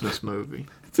Christmas movie.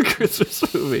 It's a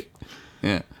Christmas movie.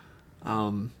 Yeah.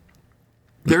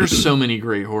 There's so many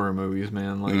great horror movies,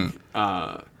 man. Like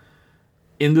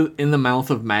In the Mouth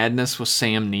of Madness with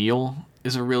Sam Neill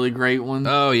is a really great one.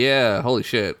 Oh yeah, holy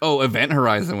shit. Oh, Event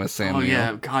Horizon with Sam Neill.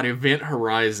 Yeah, God, Event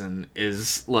Horizon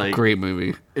is like great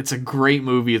movie. It's a great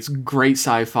movie. It's great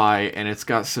sci-fi, and it's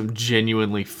got some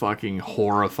genuinely fucking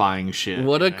horrifying shit.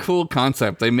 What a cool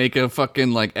concept. They make a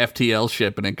fucking like FTL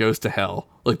ship and it goes to hell.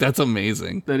 Like that's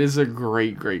amazing. That is a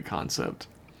great concept.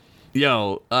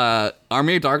 Yo,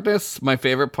 Army of Darkness, my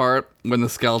favorite part when the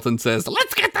skeleton says,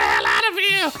 "Let's get the hell out of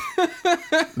here."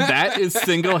 That is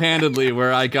single-handedly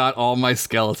where I got all my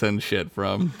skeleton shit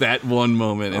from. That one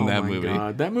moment in that movie.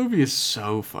 God. That movie is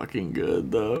so fucking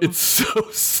good, though. It's so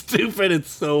stupid. It's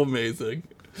so amazing.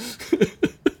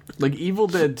 Like, Evil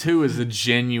Dead 2 is a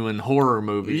genuine horror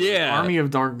movie. Yeah. Army of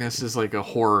Darkness is like a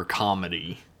horror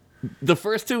comedy. The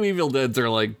first 2 Evil Deads are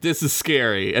like, this is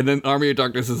scary. And then Army of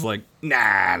Darkness is like,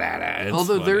 nah.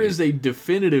 Although funny. there is a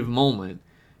definitive moment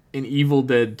in Evil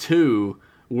Dead 2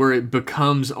 where it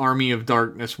becomes Army of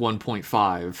Darkness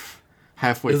 1.5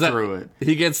 halfway through it.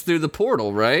 He gets through the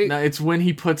portal, right? Now, it's when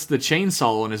he puts the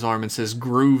chainsaw on his arm and says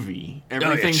groovy.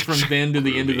 Everything from then to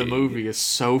the end of the movie is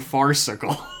so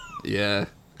farcical. Yeah.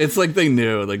 It's like they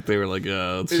knew. Like they were like,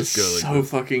 let's just go like so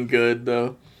fucking good,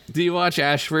 though. Do you watch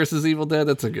Ash vs. Evil Dead?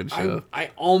 That's a good show. I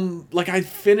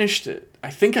finished it. I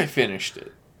think I finished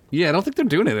it. Yeah, I don't think they're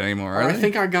doing it anymore, are they? I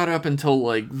think I got up until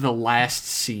the last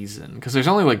season, because there's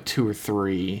only 2 or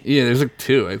 3. Yeah, there's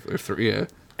 2 or 3, yeah.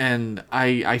 And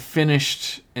I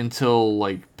finished until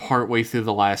like partway through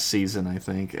the last season, I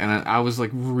think, and I was like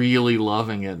really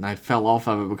loving it, and I fell off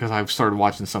of it because I started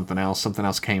watching something else. Something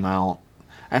else came out.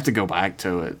 I have to go back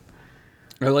to it.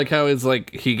 I like how it's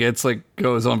like he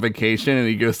goes on vacation and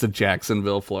he goes to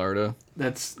Jacksonville, Florida.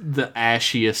 That's the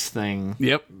ashiest thing.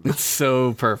 Yep, it's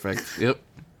so perfect. Yep.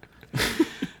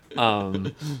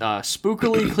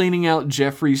 Spookily cleaning out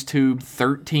Jeffrey's tube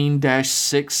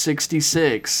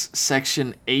 13-666,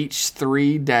 section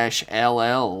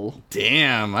H3-LL.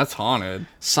 Damn, that's haunted.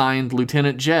 Signed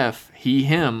Lieutenant Jeff, he,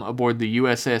 him, aboard the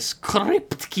USS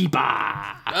Crypt Keeper.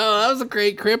 Oh, that was a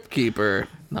great Crypt Keeper.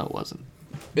 No, it wasn't.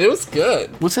 It was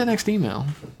good. What's that next email?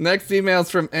 Next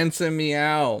email's from Ensign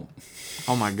Meow.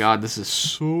 Oh my god, this is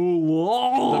so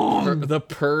long. The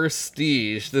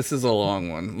Prestige. This is a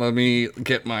long one. Let me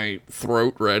get my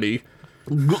throat ready.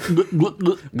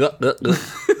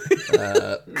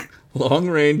 Long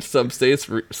range subspace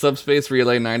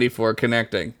relay 94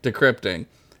 connecting, decrypting.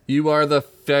 You are the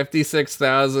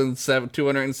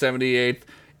 56,278th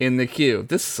in the queue.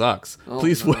 This sucks.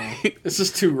 Please wait. This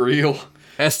is too real.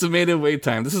 Estimated wait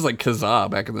time. This is like Kazaa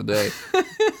back in the day.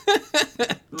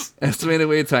 Estimated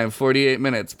wait time, 48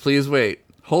 minutes. Please wait.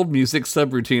 Hold music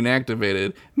subroutine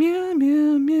activated. Meow,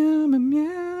 meow, meow, meow,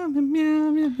 meow,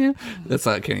 meow, meow, meow. That's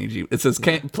not Kenny G. It says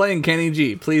playing Kenny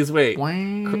G. Please wait. Fuck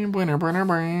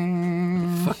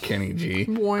Kenny G.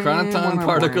 Chronoton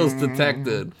particles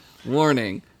detected.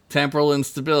 Warning. Temporal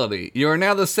instability. You are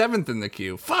now the 7th in the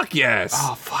queue. Fuck yes.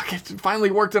 Oh, fuck. It finally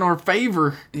worked in our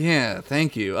favor. Yeah,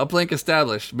 thank you. Uplink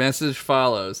established. Message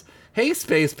follows. Hey,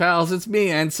 Space Pals, it's me,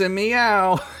 Ensign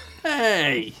Meow.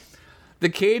 Hey. The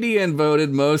Cadian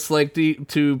voted most likely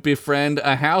to befriend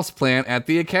a houseplant at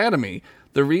the Academy.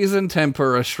 The reason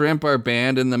tempura shrimp are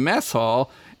banned in the mess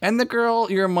hall, and the girl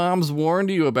your mom's warned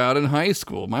you about in high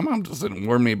school. My mom doesn't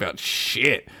warn me about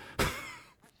shit.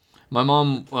 My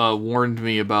mom warned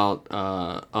me about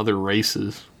other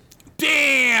races.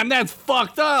 Damn, that's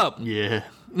fucked up. Yeah.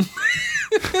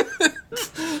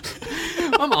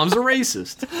 My mom's a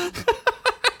racist.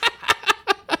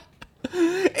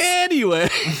 Anyway.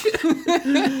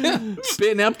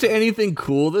 Been up to anything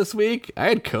cool this week? I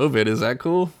had COVID. Is that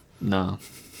cool? No.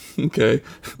 Okay.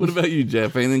 What about you,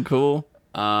 Jeff? Anything cool?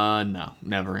 No.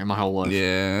 Never in my whole life.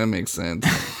 Yeah, that makes sense.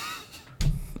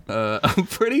 I'm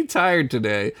pretty tired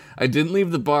today. I didn't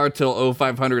leave the bar till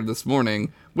 0500 this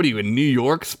morning. What are you, in New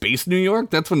York? Space New York?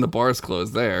 That's when the bars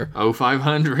close there.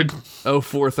 0500.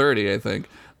 0430, I think.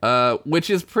 Which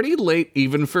is pretty late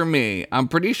even for me. I'm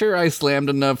pretty sure I slammed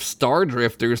enough Star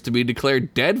Drifters to be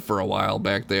declared dead for a while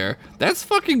back there. That's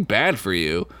fucking bad for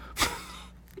you.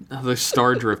 The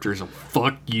Star Drifters will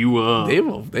fuck you up. They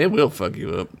will fuck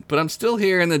you up. But I'm still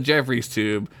here in the Jeffries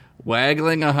tube,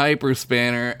 waggling a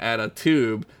hyperspanner at a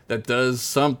tube that does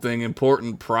something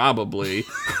important, probably.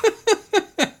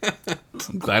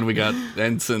 I'm glad we got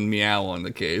Ensign Meow on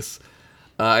the case.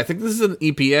 I think this is an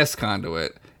EPS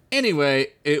conduit. Anyway,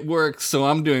 it works, so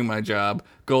I'm doing my job.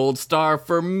 Gold star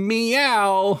for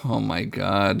Meow. Oh my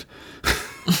god.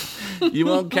 You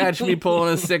won't catch me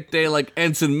pulling a sick day like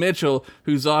Ensign Mitchell,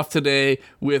 who's off today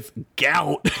with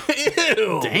gout.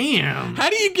 Ew. Damn. How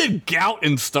do you get gout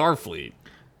in Starfleet?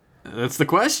 That's the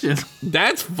question.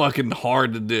 That's fucking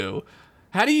hard to do.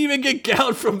 How do you even get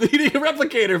gout from eating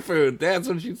replicator food? That's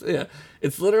what she said. Yeah.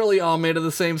 It's literally all made of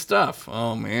the same stuff.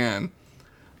 Oh, man.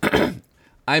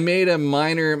 I made a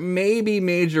minor, maybe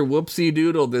major whoopsie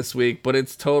doodle this week, but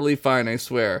it's totally fine, I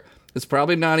swear. It's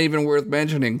probably not even worth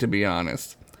mentioning, to be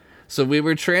honest. So we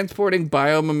were transporting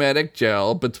biomimetic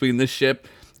gel between the ship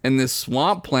and this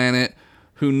swamp planet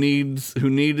who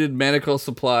needed medical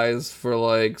supplies for,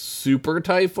 like, super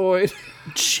typhoid.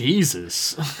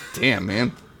 Jesus. Damn,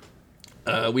 man.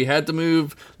 We had to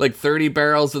move, like, 30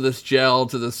 barrels of this gel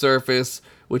to the surface,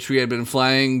 which we had been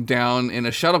flying down in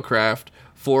a shuttlecraft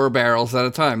 4 barrels at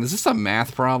a time. Is this a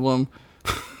math problem?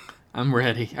 I'm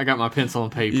ready. I got my pencil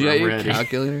and paper. You got I'm your ready.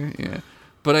 calculator? Yeah.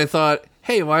 But I thought,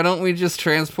 hey, why don't we just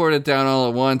transport it down all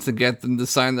at once and get them to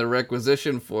sign the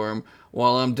requisition form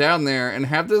while I'm down there and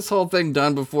have this whole thing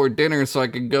done before dinner so I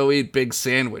can go eat big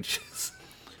sandwiches?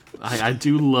 I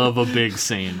do love a big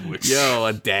sandwich. Yo,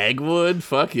 a Dagwood?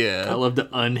 Fuck yeah. I love to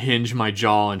unhinge my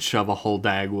jaw and shove a whole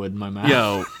Dagwood in my mouth.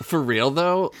 Yo, for real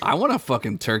though, I want a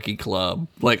fucking turkey club.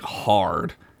 Like,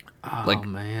 hard. Oh, like,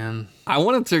 man. I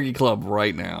want a turkey club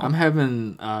right now. I'm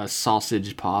having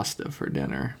sausage pasta for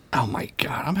dinner. Oh my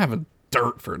god, I'm having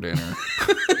dirt for dinner.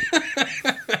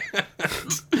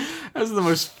 That's the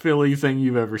most Philly thing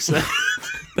you've ever said.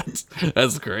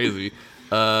 That's crazy.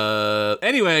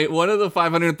 Anyway, one of the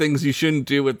 500 things you shouldn't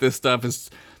do with this stuff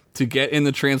is to get in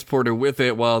the transporter with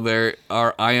it while there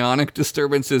are ionic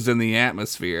disturbances in the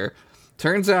atmosphere.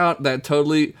 Turns out that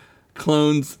totally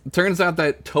clones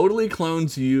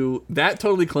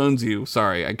you.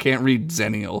 Sorry, I can't read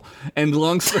Xennial. And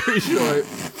long story short,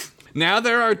 now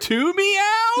there are 2 meows?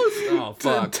 Oh,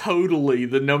 fuck. Totally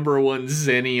the number one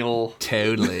Xennial.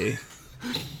 Totally.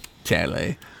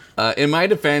 In my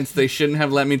defense, they shouldn't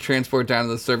have let me transport down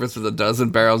to the surface with a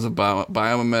dozen barrels of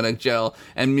biomimetic gel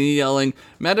and me yelling,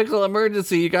 "Medical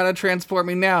emergency, you gotta transport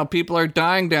me now. People are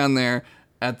dying down there."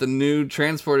 At the new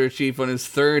transporter chief on his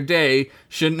 3rd day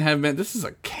shouldn't have meant, this is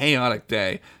a chaotic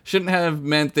day, shouldn't have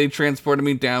meant they transported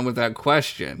me down without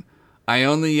question. I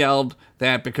only yelled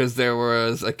that because there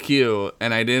was a queue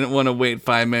and I didn't want to wait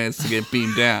 5 minutes to get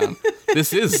beamed down.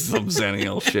 This is some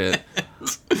Xennial shit.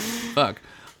 Fuck.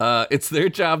 It's their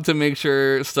job to make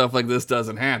sure stuff like this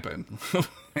doesn't happen.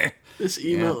 This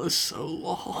email is so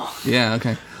long. Yeah,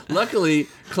 okay. Luckily,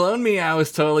 Clone Meow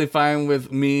is totally fine with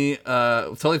being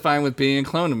a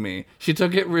clone of me. She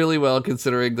took it really well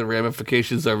considering the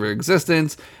ramifications of her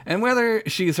existence and whether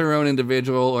she's her own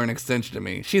individual or an extension of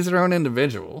me. She's her own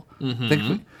individual.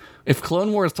 Mm-hmm. If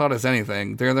Clone Wars taught us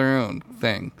anything, they're their own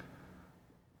thing.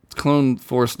 It's Clone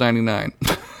Force 99.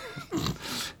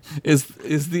 Is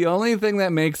the only thing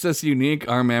that makes us unique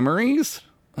our memories?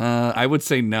 I would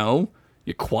say no.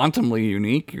 You're quantumly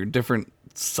unique. You're different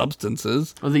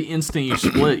substances. Well, the instant you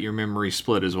split, your memory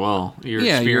split as well. Your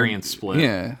experience split.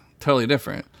 Yeah, totally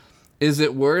different. Is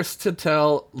it worse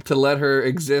to let her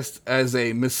exist as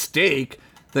a mistake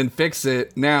than fix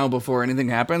it now before anything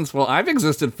happens? Well, I've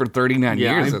existed for 39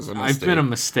 years as a mistake. I've been a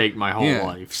mistake my whole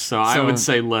life, so I would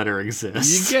say let her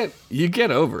exist. You get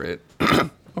over it.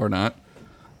 Or not.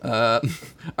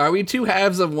 Are we 2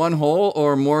 halves of one whole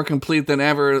or more complete than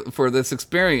ever for this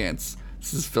experience?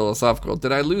 This is philosophical.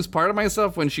 Did I lose part of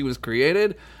myself when she was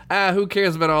created? Who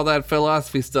cares about all that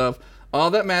philosophy stuff? All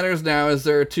that matters now is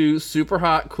there are 2 super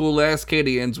hot, cool-ass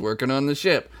Cadians working on the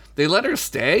ship. They let her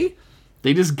stay?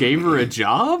 They just gave her a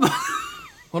job?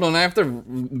 Hold on, I have to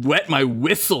wet my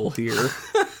whistle here.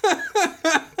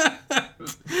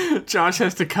 Josh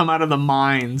has to come out of the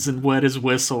mines and wet his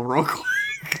whistle real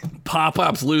quick.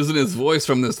 Pop-Pop's losing his voice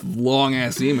from this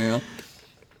long-ass email.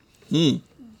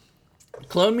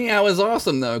 Clone Meow is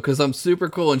awesome, though, because I'm super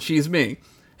cool and she's me.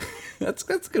 That's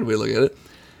a good way to look at it.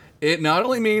 It not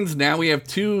only means now we have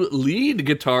 2 lead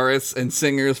guitarists and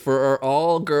singers for our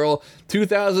all-girl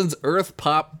 2000s Earth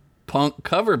pop punk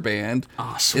cover band.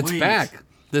 Oh, sweet. It's back.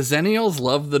 The Xennials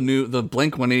love the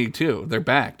Blink-182. They're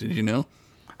back. Did you know?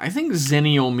 I think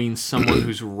Xennial means someone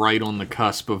who's right on the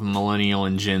cusp of Millennial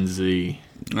and Gen Z.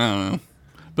 I don't know.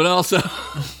 But also...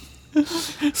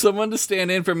 someone to stand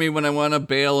in for me when I want to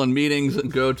bail on meetings and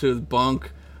go to the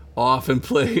bunk off and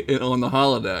play on the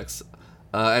holodecks.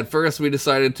 At first, we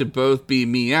decided to both be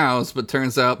meows, but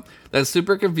turns out that's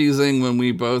super confusing when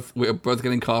we're both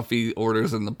getting coffee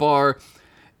orders in the bar,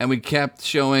 and we kept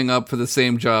showing up for the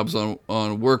same jobs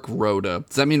on work rota.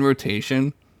 Does that mean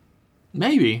rotation?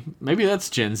 Maybe that's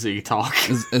Gen Z talk.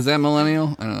 Is that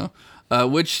millennial? I don't know.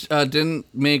 Which didn't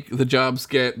make the jobs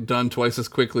get done twice as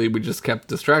quickly. We just kept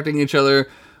distracting each other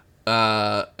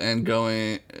and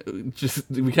going...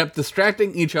 we kept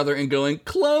distracting each other and going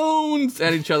clones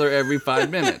at each other every 5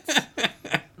 minutes.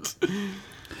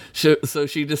 So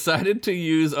she decided to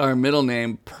use our middle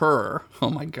name, Purr. Oh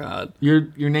my god. Your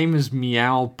name is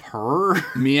Meow Purr?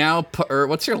 Meow Purr.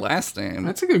 What's your last name?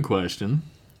 That's a good question.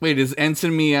 Wait, is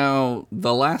Ensign Meow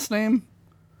the last name?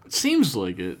 It seems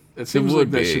like it. It seems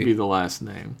like that should be the last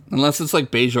name. Unless it's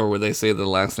like Bajor where they say the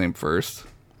last name first.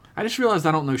 I just realized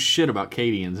I don't know shit about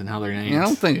Cadians and how they're named. Yeah, I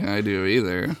don't think I do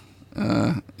either.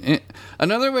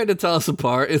 Another way to tell us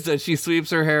apart is that she sweeps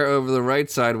her hair over the right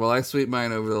side while I sweep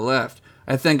mine over the left.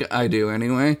 I think I do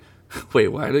anyway. Wait,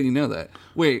 why don't you know that?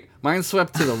 Wait, mine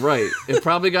swept to the right. It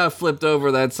probably got flipped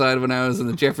over that side when I was in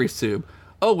the Jeffries tube.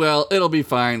 Oh well, it'll be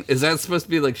fine. Is that supposed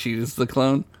to be like she's the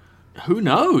clone? Who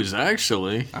knows,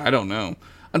 actually? I don't know.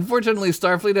 Unfortunately,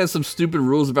 Starfleet has some stupid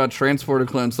rules about transporter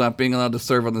clones not being allowed to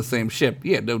serve on the same ship.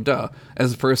 Yeah, no duh.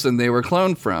 As the person they were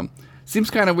cloned from. Seems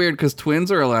kind of weird because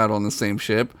twins are allowed on the same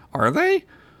ship. Are they?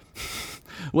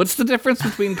 What's the difference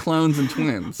between clones and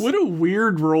twins? What a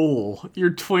weird rule.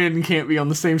 Your twin can't be on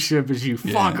the same ship as you.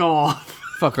 Yeah. Fuck off.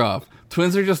 Fuck off.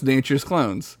 Twins are just nature's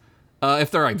clones.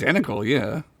 If they're identical,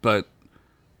 yeah. But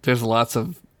there's lots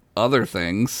of other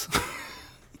things.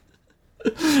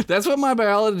 That's what my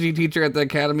biology teacher at the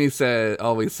academy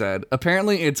always said.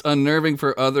 Apparently, it's unnerving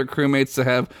for other crewmates to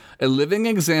have a living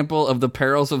example of the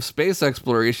perils of space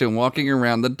exploration walking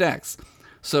around the decks.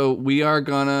 So we are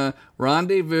gonna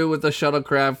rendezvous with the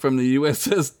shuttlecraft from the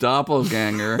USS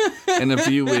Doppelganger in a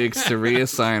few weeks to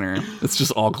reassign her. It's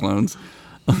just all clones.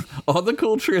 All the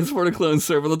cool transporter clones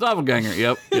serve on the Doppelganger.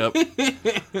 Yep.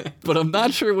 But I'm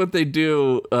not sure what they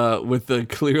do with the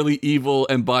clearly evil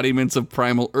embodiments of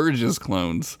primal urges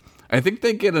clones. I think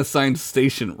they get assigned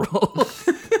station roles.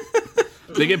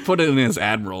 They get put in as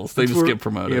admirals. They get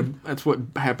promoted. Yeah, that's what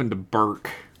happened to Burke.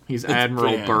 He's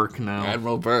Admiral Burke now.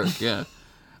 Admiral Burke, yeah.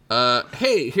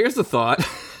 Hey, here's a thought.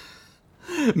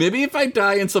 Maybe if I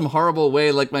die in some horrible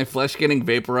way, like my flesh getting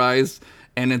vaporized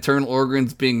and internal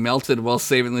organs being melted while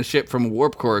saving the ship from a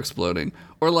warp core exploding,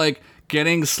 or like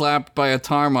getting slapped by a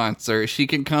tar monster, she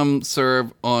can come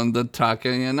serve on the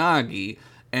Takayanagi,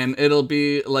 and it'll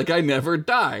be like I never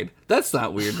died. That's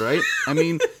not weird, right? I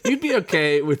mean, you'd be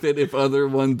okay with it if other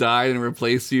one died and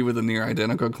replaced you with a near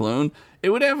identical clone. It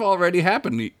would have already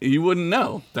happened. You wouldn't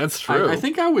know. That's true. I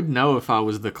think I would know if I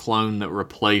was the clone that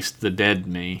replaced the dead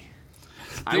me.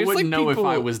 I wouldn't know if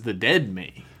I was the dead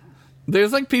me.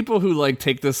 There's like people who like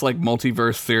take this like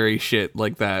multiverse theory shit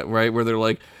like that, right? Where they're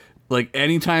like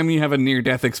anytime you have a near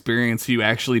death experience, you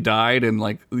actually died and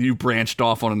like you branched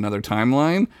off on another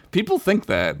timeline. People think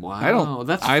that. Wow,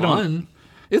 that's fun.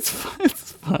 It's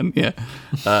fun.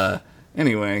 Yeah.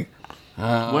 Anyway,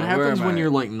 what happens when you're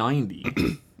like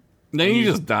 90? Then you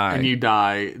just die. And you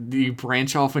die. Do you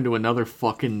branch off into another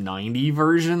fucking 90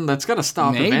 version? That's got to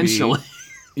stop eventually.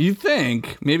 You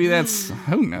think? Maybe that's...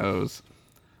 Who knows?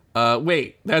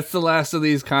 Wait. That's the last of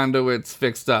these conduits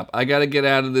fixed up. I gotta get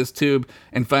out of this tube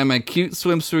and find my cute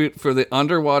swimsuit for the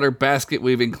underwater basket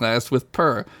weaving class with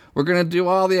Purr. We're gonna do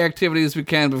all the activities we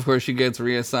can before she gets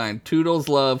reassigned. Toodles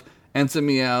love, Ensign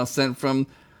Meow, sent from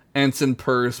Ensign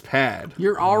Purr's pad.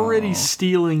 You're already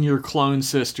stealing your clone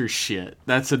sister's shit.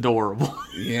 That's adorable.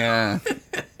 Yeah.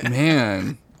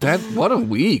 Man. What a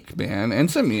week, man.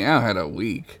 Ensign Meow had a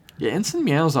week. Yeah, Ensign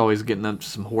Meow's always getting up to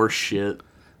some horse shit.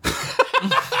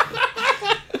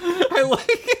 I like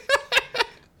it.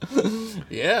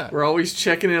 Yeah. We're always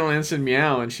checking in on Ensign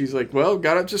Meow, and she's like, well,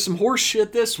 got up to some horse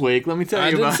shit this week. Let me tell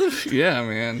you about it. Yeah,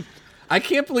 man. I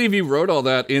can't believe you wrote all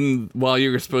that in while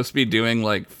you were supposed to be doing,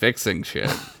 like, fixing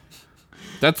shit.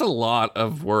 That's a lot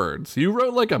of words. You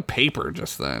wrote, like, a paper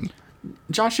just then.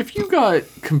 Josh, if you got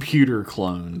computer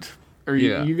cloned, or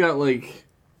you got, like,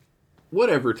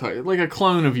 whatever type, like a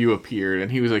clone of you appeared,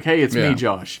 and he was like, hey, it's me,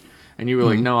 Josh. And you were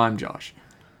like, no, I'm Josh.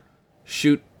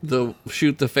 Shoot the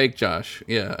fake Josh.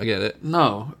 Yeah, I get it.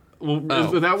 No.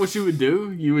 Well, is that what you would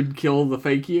do? You would kill the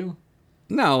fake you?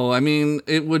 No, I mean,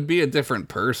 it would be a different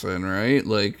person, right?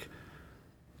 Like,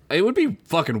 it would be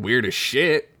fucking weird as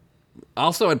shit.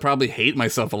 Also, I'd probably hate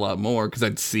myself a lot more because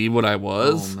I'd see what I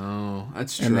was. Oh, no.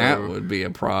 That's true. And that would be a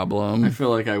problem. I feel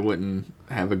like I wouldn't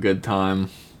have a good time.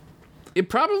 It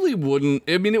probably wouldn't.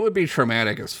 I mean, it would be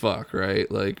traumatic as fuck, right?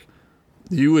 Like,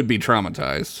 you would be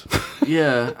traumatized.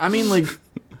 Yeah, I mean, like,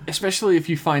 especially if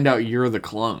you find out you're the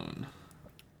clone.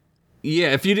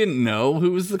 Yeah, if you didn't know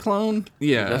who was the clone,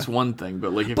 yeah. That's one thing,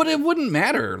 but like... But it wouldn't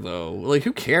matter, though. Like,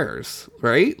 who cares,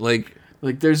 right? Like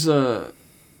there's a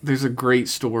great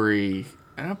story,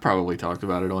 and I've probably talked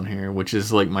about it on here, which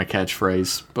is, like, my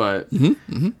catchphrase, but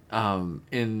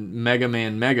in Mega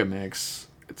Man Megamix,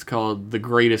 it's called The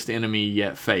Greatest Enemy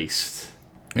Yet Faced.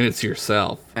 And it's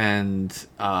yourself. And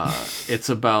it's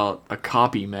about a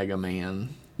copy Mega Man.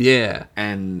 Yeah.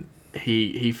 And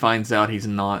he finds out he's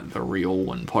not the real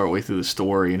one partway through the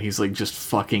story, and he's like just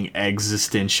fucking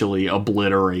existentially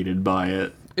obliterated by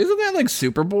it. Isn't that like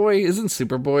Superboy? Isn't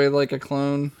Superboy like a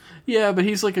clone? Yeah, but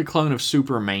he's like a clone of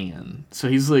Superman. So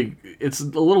he's like, it's a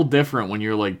little different when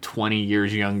you're like 20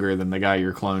 years younger than the guy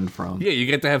you're cloned from. Yeah, you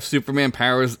get to have Superman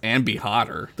powers and be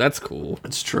hotter. That's cool.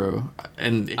 That's true.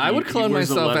 And I would clone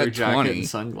myself at 20. And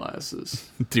sunglasses.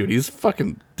 Dude,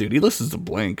 he listens to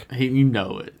Blink. You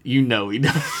know it. You know he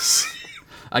does.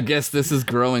 I guess this is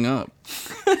growing up.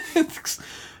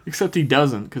 Except he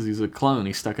doesn't, because he's a clone.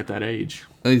 He's stuck at that age.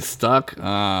 He's stuck?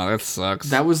 That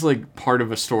sucks. That was like part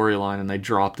of a storyline, and they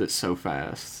dropped it so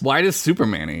fast. Why does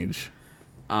Superman age?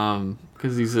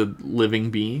 Because he's a living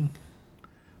being.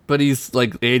 But he's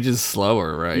like ages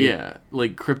slower, right? Yeah,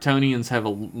 like Kryptonians have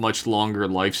a much longer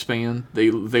lifespan.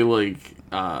 They like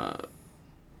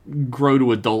grow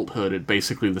to adulthood at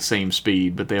basically the same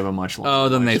speed, but they have a much longer. Oh,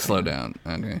 then they slow down.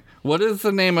 Okay. What is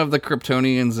the name of the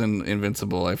Kryptonians in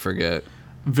Invincible? I forget.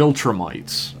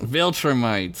 Viltrumites.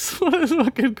 What a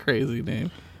fucking crazy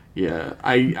name. Yeah,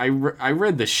 I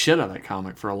read the shit out of that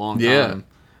comic for a long time. Yeah,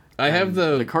 I have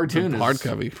the cartoon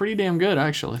hardcover. Is pretty damn good,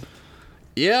 actually.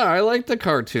 Yeah, I like the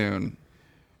cartoon.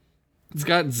 It's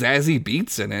got Zazie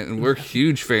Beetz in it, and we're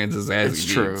huge fans of Zazie Beetz. It's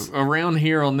true. Around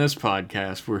here on this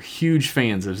podcast, we're huge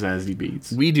fans of Zazie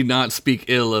Beetz. We do not speak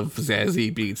ill of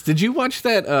Zazie Beetz. Did you watch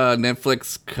that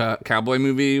Netflix cowboy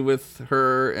movie with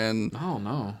her? And Oh,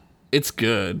 no. it's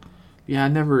good. Yeah, I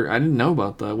didn't know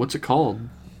about that. What's it called?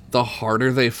 The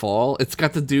Harder They Fall. It's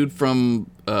got the dude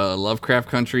from Lovecraft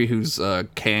Country who's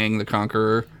Kang the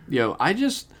Conqueror. Yo,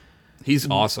 He's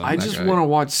awesome. I just want to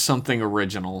watch something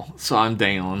original, so I'm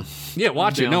down. Yeah,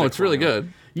 watch it. No, it's really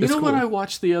good. You know what I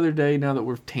watched the other day, now that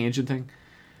we're tangenting?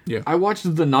 Yeah. I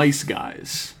watched The Nice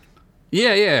Guys.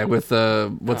 Yeah, with,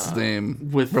 what's his name?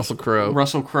 With Russell Crowe.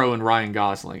 Russell Crowe and Ryan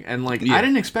Gosling. And, I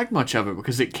didn't expect much of it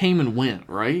because it came and went,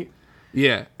 right?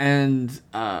 Yeah. And,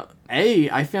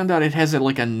 I found out it has a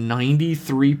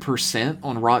 93%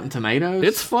 on Rotten Tomatoes.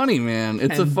 It's funny, man.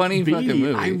 It's a funny fucking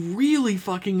movie. I really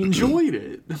fucking enjoyed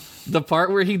it. The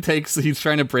part where he's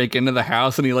trying to break into the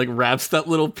house and he wraps that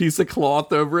little piece of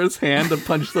cloth over his hand to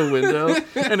punch the window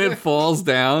and it falls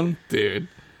down. Dude.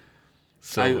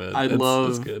 So I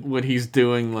love what he's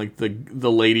doing.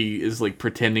 The lady is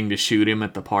pretending to shoot him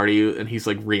at the party, and he's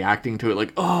reacting to it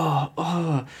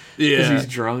because he's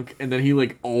drunk, and then he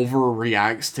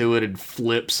overreacts to it and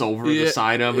flips over the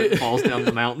side of it, and falls down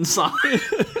the mountainside.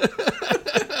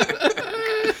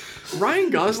 Ryan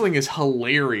Gosling is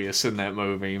hilarious in that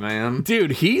movie, man.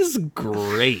 Dude, he's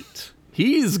great.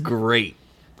 He's great.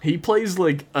 He plays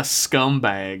a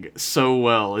scumbag so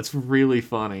well. It's really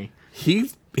funny.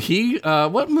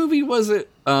 What movie was it?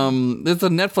 It's a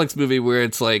Netflix movie where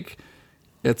it's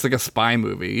a spy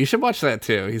movie. You should watch that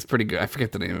too. He's pretty good. I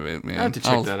forget the name of it, man. I have to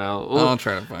check that out. I'll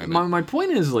try to find it. My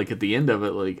point is, at the end of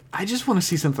it, I just want to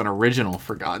see something original,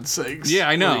 for God's sakes. Yeah,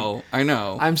 I know.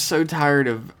 I'm so tired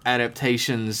of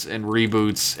adaptations and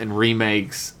reboots and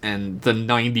remakes and the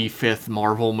 95th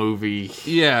Marvel movie.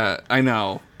 Yeah, I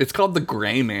know. It's called The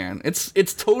Gray Man.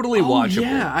 It's totally watchable.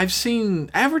 Yeah, I've seen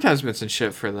advertisements and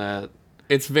shit for that.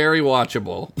 It's very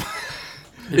watchable.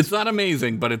 It's not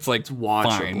amazing, but it's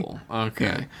watchable. Fine. Okay.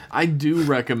 Yeah. I do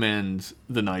recommend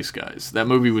The Nice Guys. That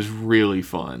movie was really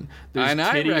fun. There's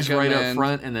titties right up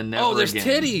front and then never there's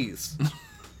again. titties.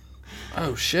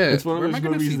 Oh shit. It's one of those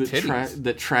movies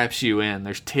that traps you in.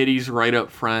 There's titties right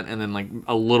up front and then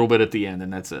a little bit at the end,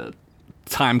 and that's it.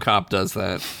 Time Cop does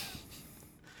that.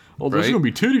 Oh, there's going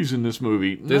to be titties in this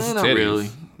movie. No, not really.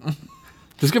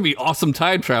 There's going to be awesome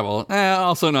time travel.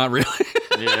 Also not really.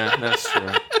 Yeah, that's true.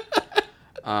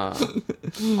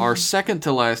 Our second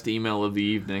to last email of the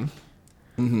evening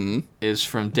is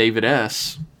from David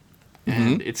S.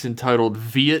 And it's entitled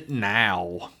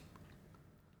Vietnow.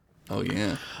 Oh,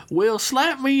 yeah. Well,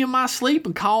 slap me in my sleep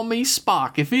and call me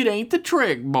Spock if it ain't the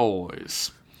Trek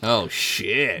boys. Oh,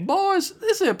 shit. Boys,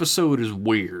 this episode is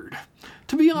weird.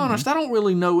 To be honest, I don't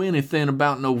really know anything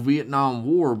about no Vietnam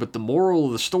War, but the moral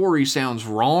of the story sounds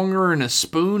wronger than a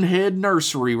spoonhead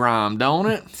nursery rhyme, don't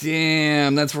it?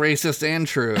 Damn, that's racist and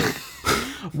true.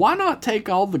 Why not take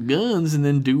all the guns and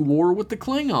then do war with the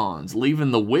Klingons,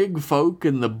 leaving the Wig folk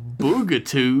and the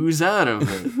Boogatoos out of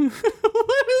it?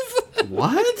 What is that?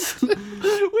 What?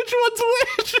 Which one's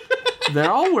which?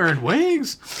 They're all wearing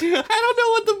wigs. I don't know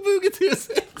what the Boogatoos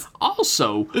is.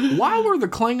 Also, why were the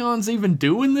Klingons even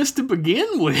doing this to begin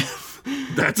with?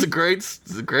 That's a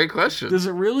great question. Does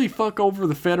it really fuck over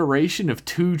the federation if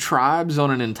two tribes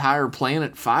on an entire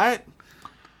planet fight?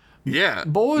 Yeah.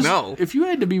 Boys, no. If you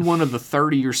had to be one of the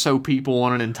 30 or so people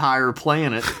on an entire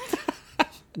planet,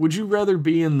 would you rather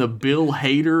be in the Bill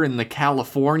Hader and the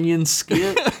Californian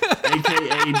skit,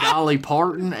 a.k.a. Dolly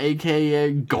Parton,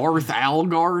 a.k.a. Garth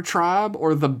Algar tribe,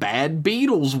 or the Bad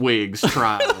Beatles Wigs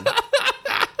tribe?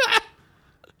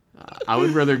 I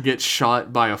would rather get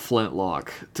shot by a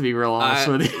flintlock, to be real honest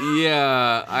with you.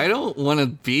 Yeah, I don't want to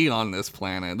be on this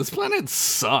planet. This planet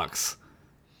sucks.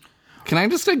 Can I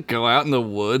just go out in the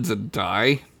woods and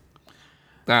die?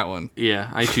 That one.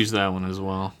 Yeah, I choose that one as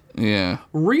well. Yeah.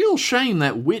 Real shame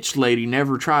that witch lady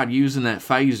never tried using that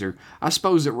phaser. I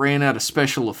suppose it ran out of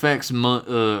special effects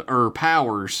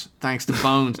powers thanks to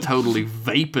Bones totally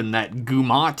vaping that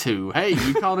Gumatu. Hey,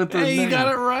 you called it the Hey, name. You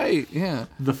got it right. Yeah.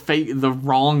 The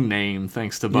wrong name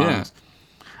thanks to Bones. Yeah.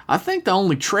 I think the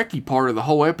only tricky part of the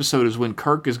whole episode is when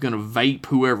Kirk is going to vape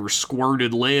whoever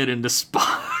squirted lead into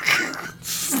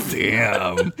Spock.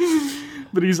 Damn.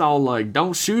 But he's all like,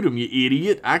 don't shoot him, you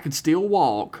idiot. I can still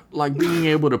walk. Like being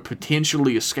able to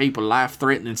potentially escape a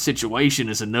life-threatening situation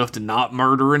is enough to not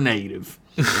murder a native.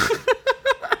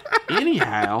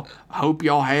 Anyhow, I hope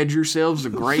y'all had yourselves a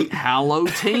great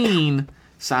Halloween.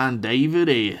 Signed, David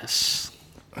S.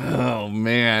 Oh,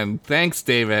 man. Thanks,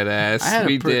 David S.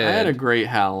 I had a great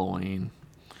Halloween.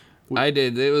 I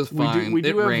did. It was fine. We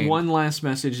do have rained. one last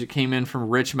message that came in from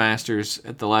Rich Masters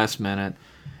at the last minute.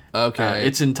 Okay.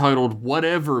 It's entitled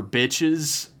 "Whatever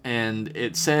Bitches," and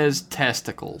it says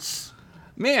testicles.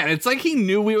 Man, it's like he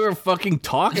knew we were fucking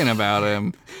talking about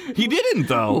him. He didn't,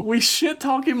 though. We shit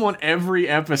talk him on every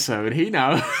episode. He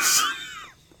knows.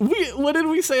 What did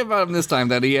we say about him this time?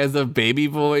 That he has a baby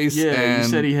voice? Yeah, and... you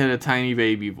said he had a tiny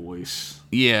baby voice.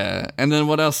 Yeah, and then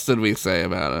what else did we say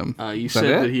about him? You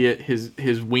said that he had,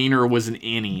 his wiener was an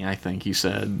innie, I think you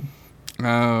said.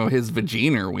 Oh, his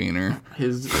vagina wiener.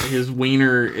 His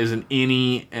wiener is an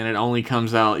innie, and it only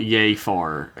comes out yay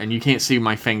far. And you can't see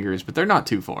my fingers, but they're not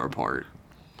too far apart.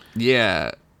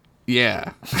 Yeah.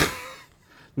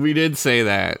 We did say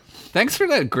that. Thanks for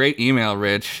that great email,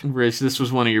 Rich. Rich, this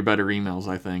was one of your better emails,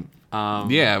 I think.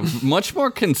 Yeah, much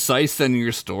more concise than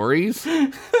your stories.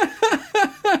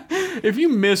 If you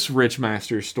miss Rich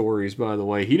Master's stories, by the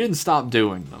way, he didn't stop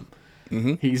doing them.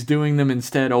 Mm-hmm. He's doing them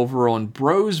instead over on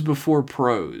Bros Before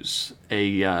Prose,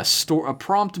 a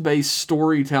prompt-based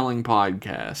storytelling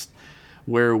podcast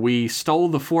where we stole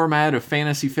the format of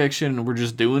fantasy fiction and we're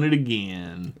just doing it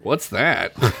again. What's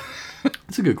that?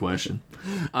 That's a good question.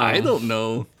 I don't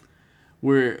know.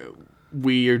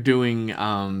 We are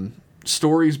doing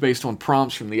stories based on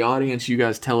prompts from the audience. You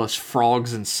guys tell us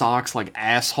frogs and socks like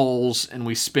assholes, and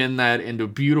we spin that into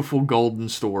beautiful golden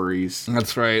stories.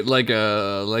 That's right, like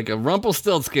a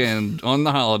Rumpelstiltskin on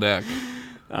the holodeck.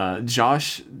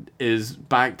 Josh is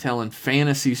back telling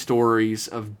fantasy stories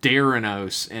of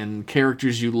Daranos and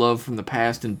characters you love from the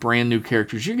past and brand new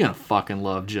characters you're gonna fucking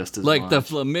love just as much. Like the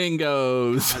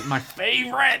flamingos. My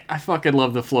favorite! I fucking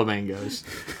love the flamingos.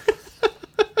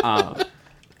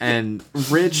 And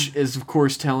Rich is, of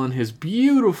course, telling his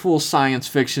beautiful science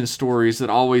fiction stories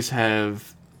that always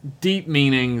have deep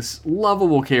meanings,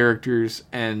 lovable characters,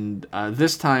 and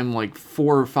this time, like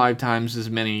 4 or 5 times as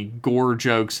many gore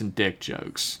jokes and dick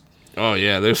jokes. Oh,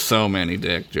 yeah, there's so many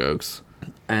dick jokes.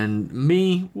 And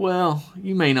me, well,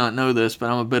 you may not know this, but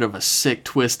I'm a bit of a sick,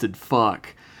 twisted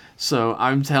fuck. So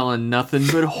I'm telling nothing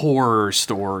but horror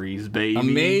stories, baby.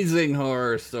 Amazing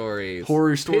horror stories.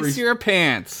 Horror stories. Piss your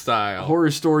pants style.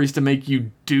 Horror stories to make you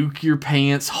duke your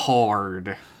pants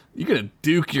hard. You're gonna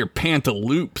duke your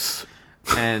pantaloops.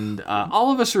 And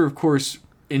all of us are, of course,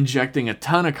 injecting a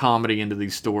ton of comedy into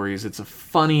these stories. It's a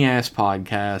funny-ass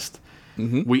podcast.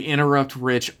 Mm-hmm. We interrupt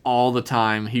Rich all the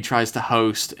time. He tries to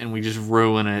host, and we just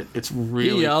ruin it. It's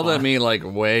really He yelled fun. at me, like,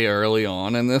 way early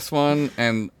on in this one,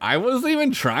 and I wasn't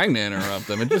even trying to interrupt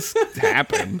him. It just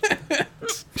happened.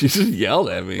 He just yelled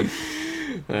at me.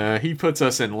 He puts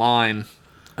us in line.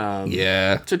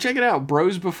 Yeah. So check it out.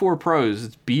 Bros Before Prose.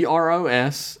 It's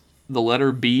BROS, the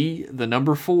letter B, the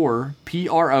number 4,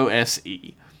 PROSE.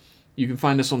 You can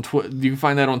find us on you can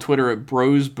find that on Twitter at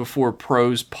Bros Before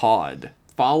Prose Pod.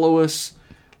 Follow us,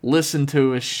 listen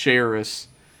to us, share us.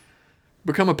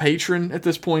 Become a patron at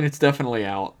this point. It's definitely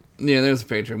out. Yeah, there's a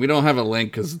Patreon. We don't have a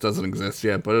link because it doesn't exist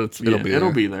yet, but it'll be there.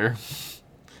 It'll be there.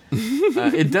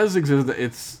 It does exist.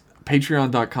 It's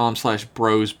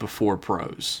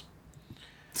patreon.com/brosbeforeprose.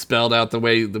 Spelled out the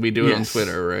way that we do it on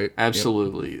Twitter, right?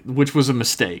 Absolutely. Yep. Which was a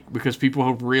mistake because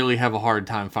people really have a hard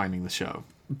time finding the show.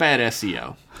 Bad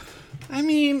SEO. I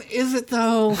mean, is it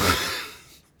though?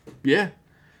 Yeah.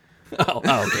 Oh,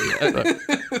 okay.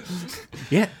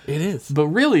 Yeah, it is. But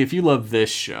really, if you love this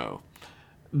show,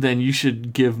 then you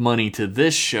should give money to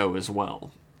this show as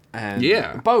well. And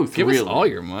yeah, both. Give really. us all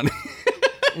your money.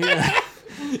 Yeah.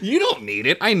 You don't need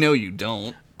it. I know you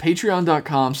don't.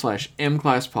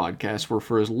 Patreon.com/mclasspodcast, where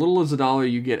for as little as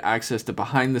 $1 you get access to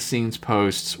behind-the-scenes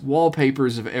posts,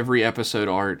 wallpapers of every episode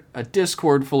art, a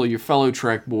Discord full of your fellow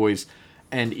Trek boys,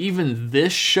 and even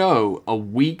this show a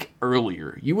week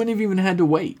earlier. You wouldn't have even had to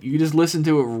wait. You could just listen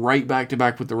to it right back to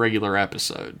back with the regular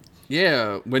episode.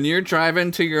 Yeah, when you're driving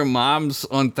to your mom's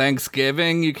on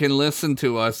Thanksgiving, you can listen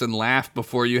to us and laugh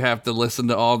before you have to listen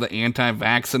to all the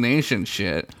anti-vaccination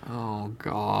shit. Oh,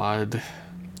 God.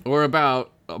 Or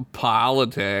about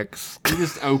politics. You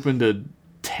just opened a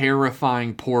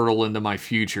terrifying portal into my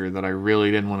future that I really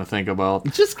didn't want to think about.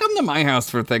 Just come to my house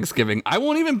for Thanksgiving. I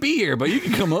won't even be here, but you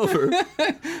can come over.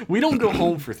 We don't go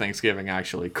home for Thanksgiving,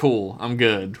 actually. Cool. I'm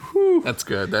good. Whew. That's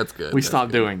good. We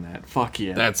stopped doing that. Fuck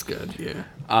yeah. That's good, yeah.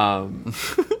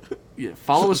 Yeah,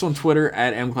 follow us on Twitter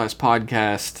at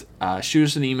mclasspodcast. Shoot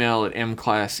us an email at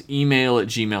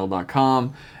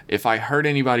mclassemail@gmail.com. If I hurt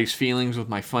anybody's feelings with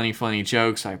my funny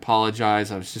jokes, I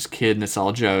apologize. I was just kidding. It's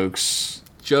all jokes.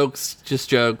 Jokes, just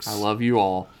jokes. I love you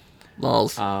all.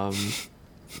 Lols.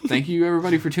 Thank you,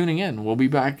 everybody, for tuning in. We'll be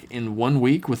back in 1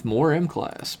 week with more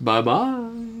M-Class. Bye-bye.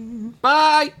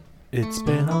 Bye! It's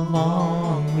been a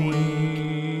long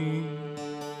week.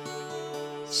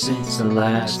 since the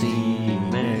last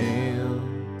email.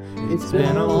 It's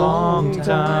been a long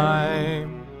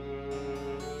time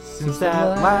since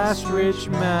that last rich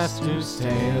master's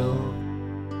tale.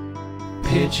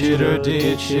 Pitch it or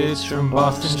ditch it's from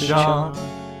Boston Sean.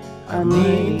 I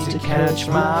need to catch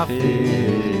my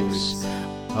fix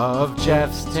of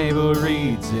Jeff's table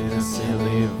reads in a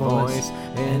silly voice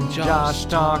and Josh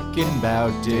talking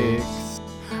about dicks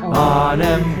on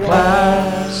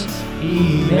M-Class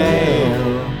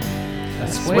email. I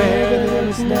swear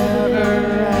there's never an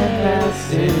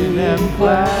S in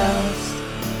M-Class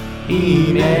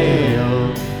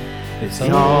email. It's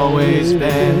always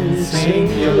been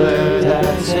singular,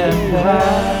 that's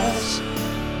M-Class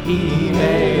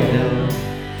email.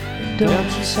 And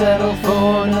don't you settle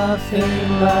for nothing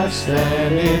less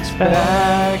than it's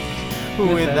back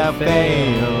without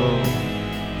fail.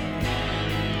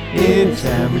 It's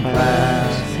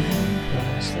M-Class.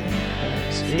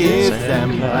 It's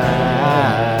M-Class.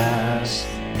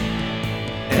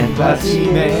 M-Class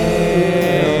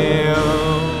email.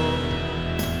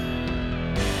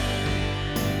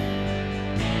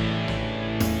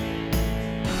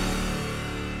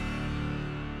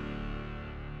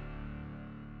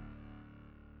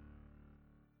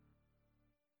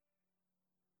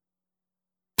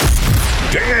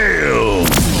 Damn!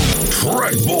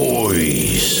 Track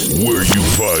Boys, where you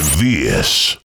find this?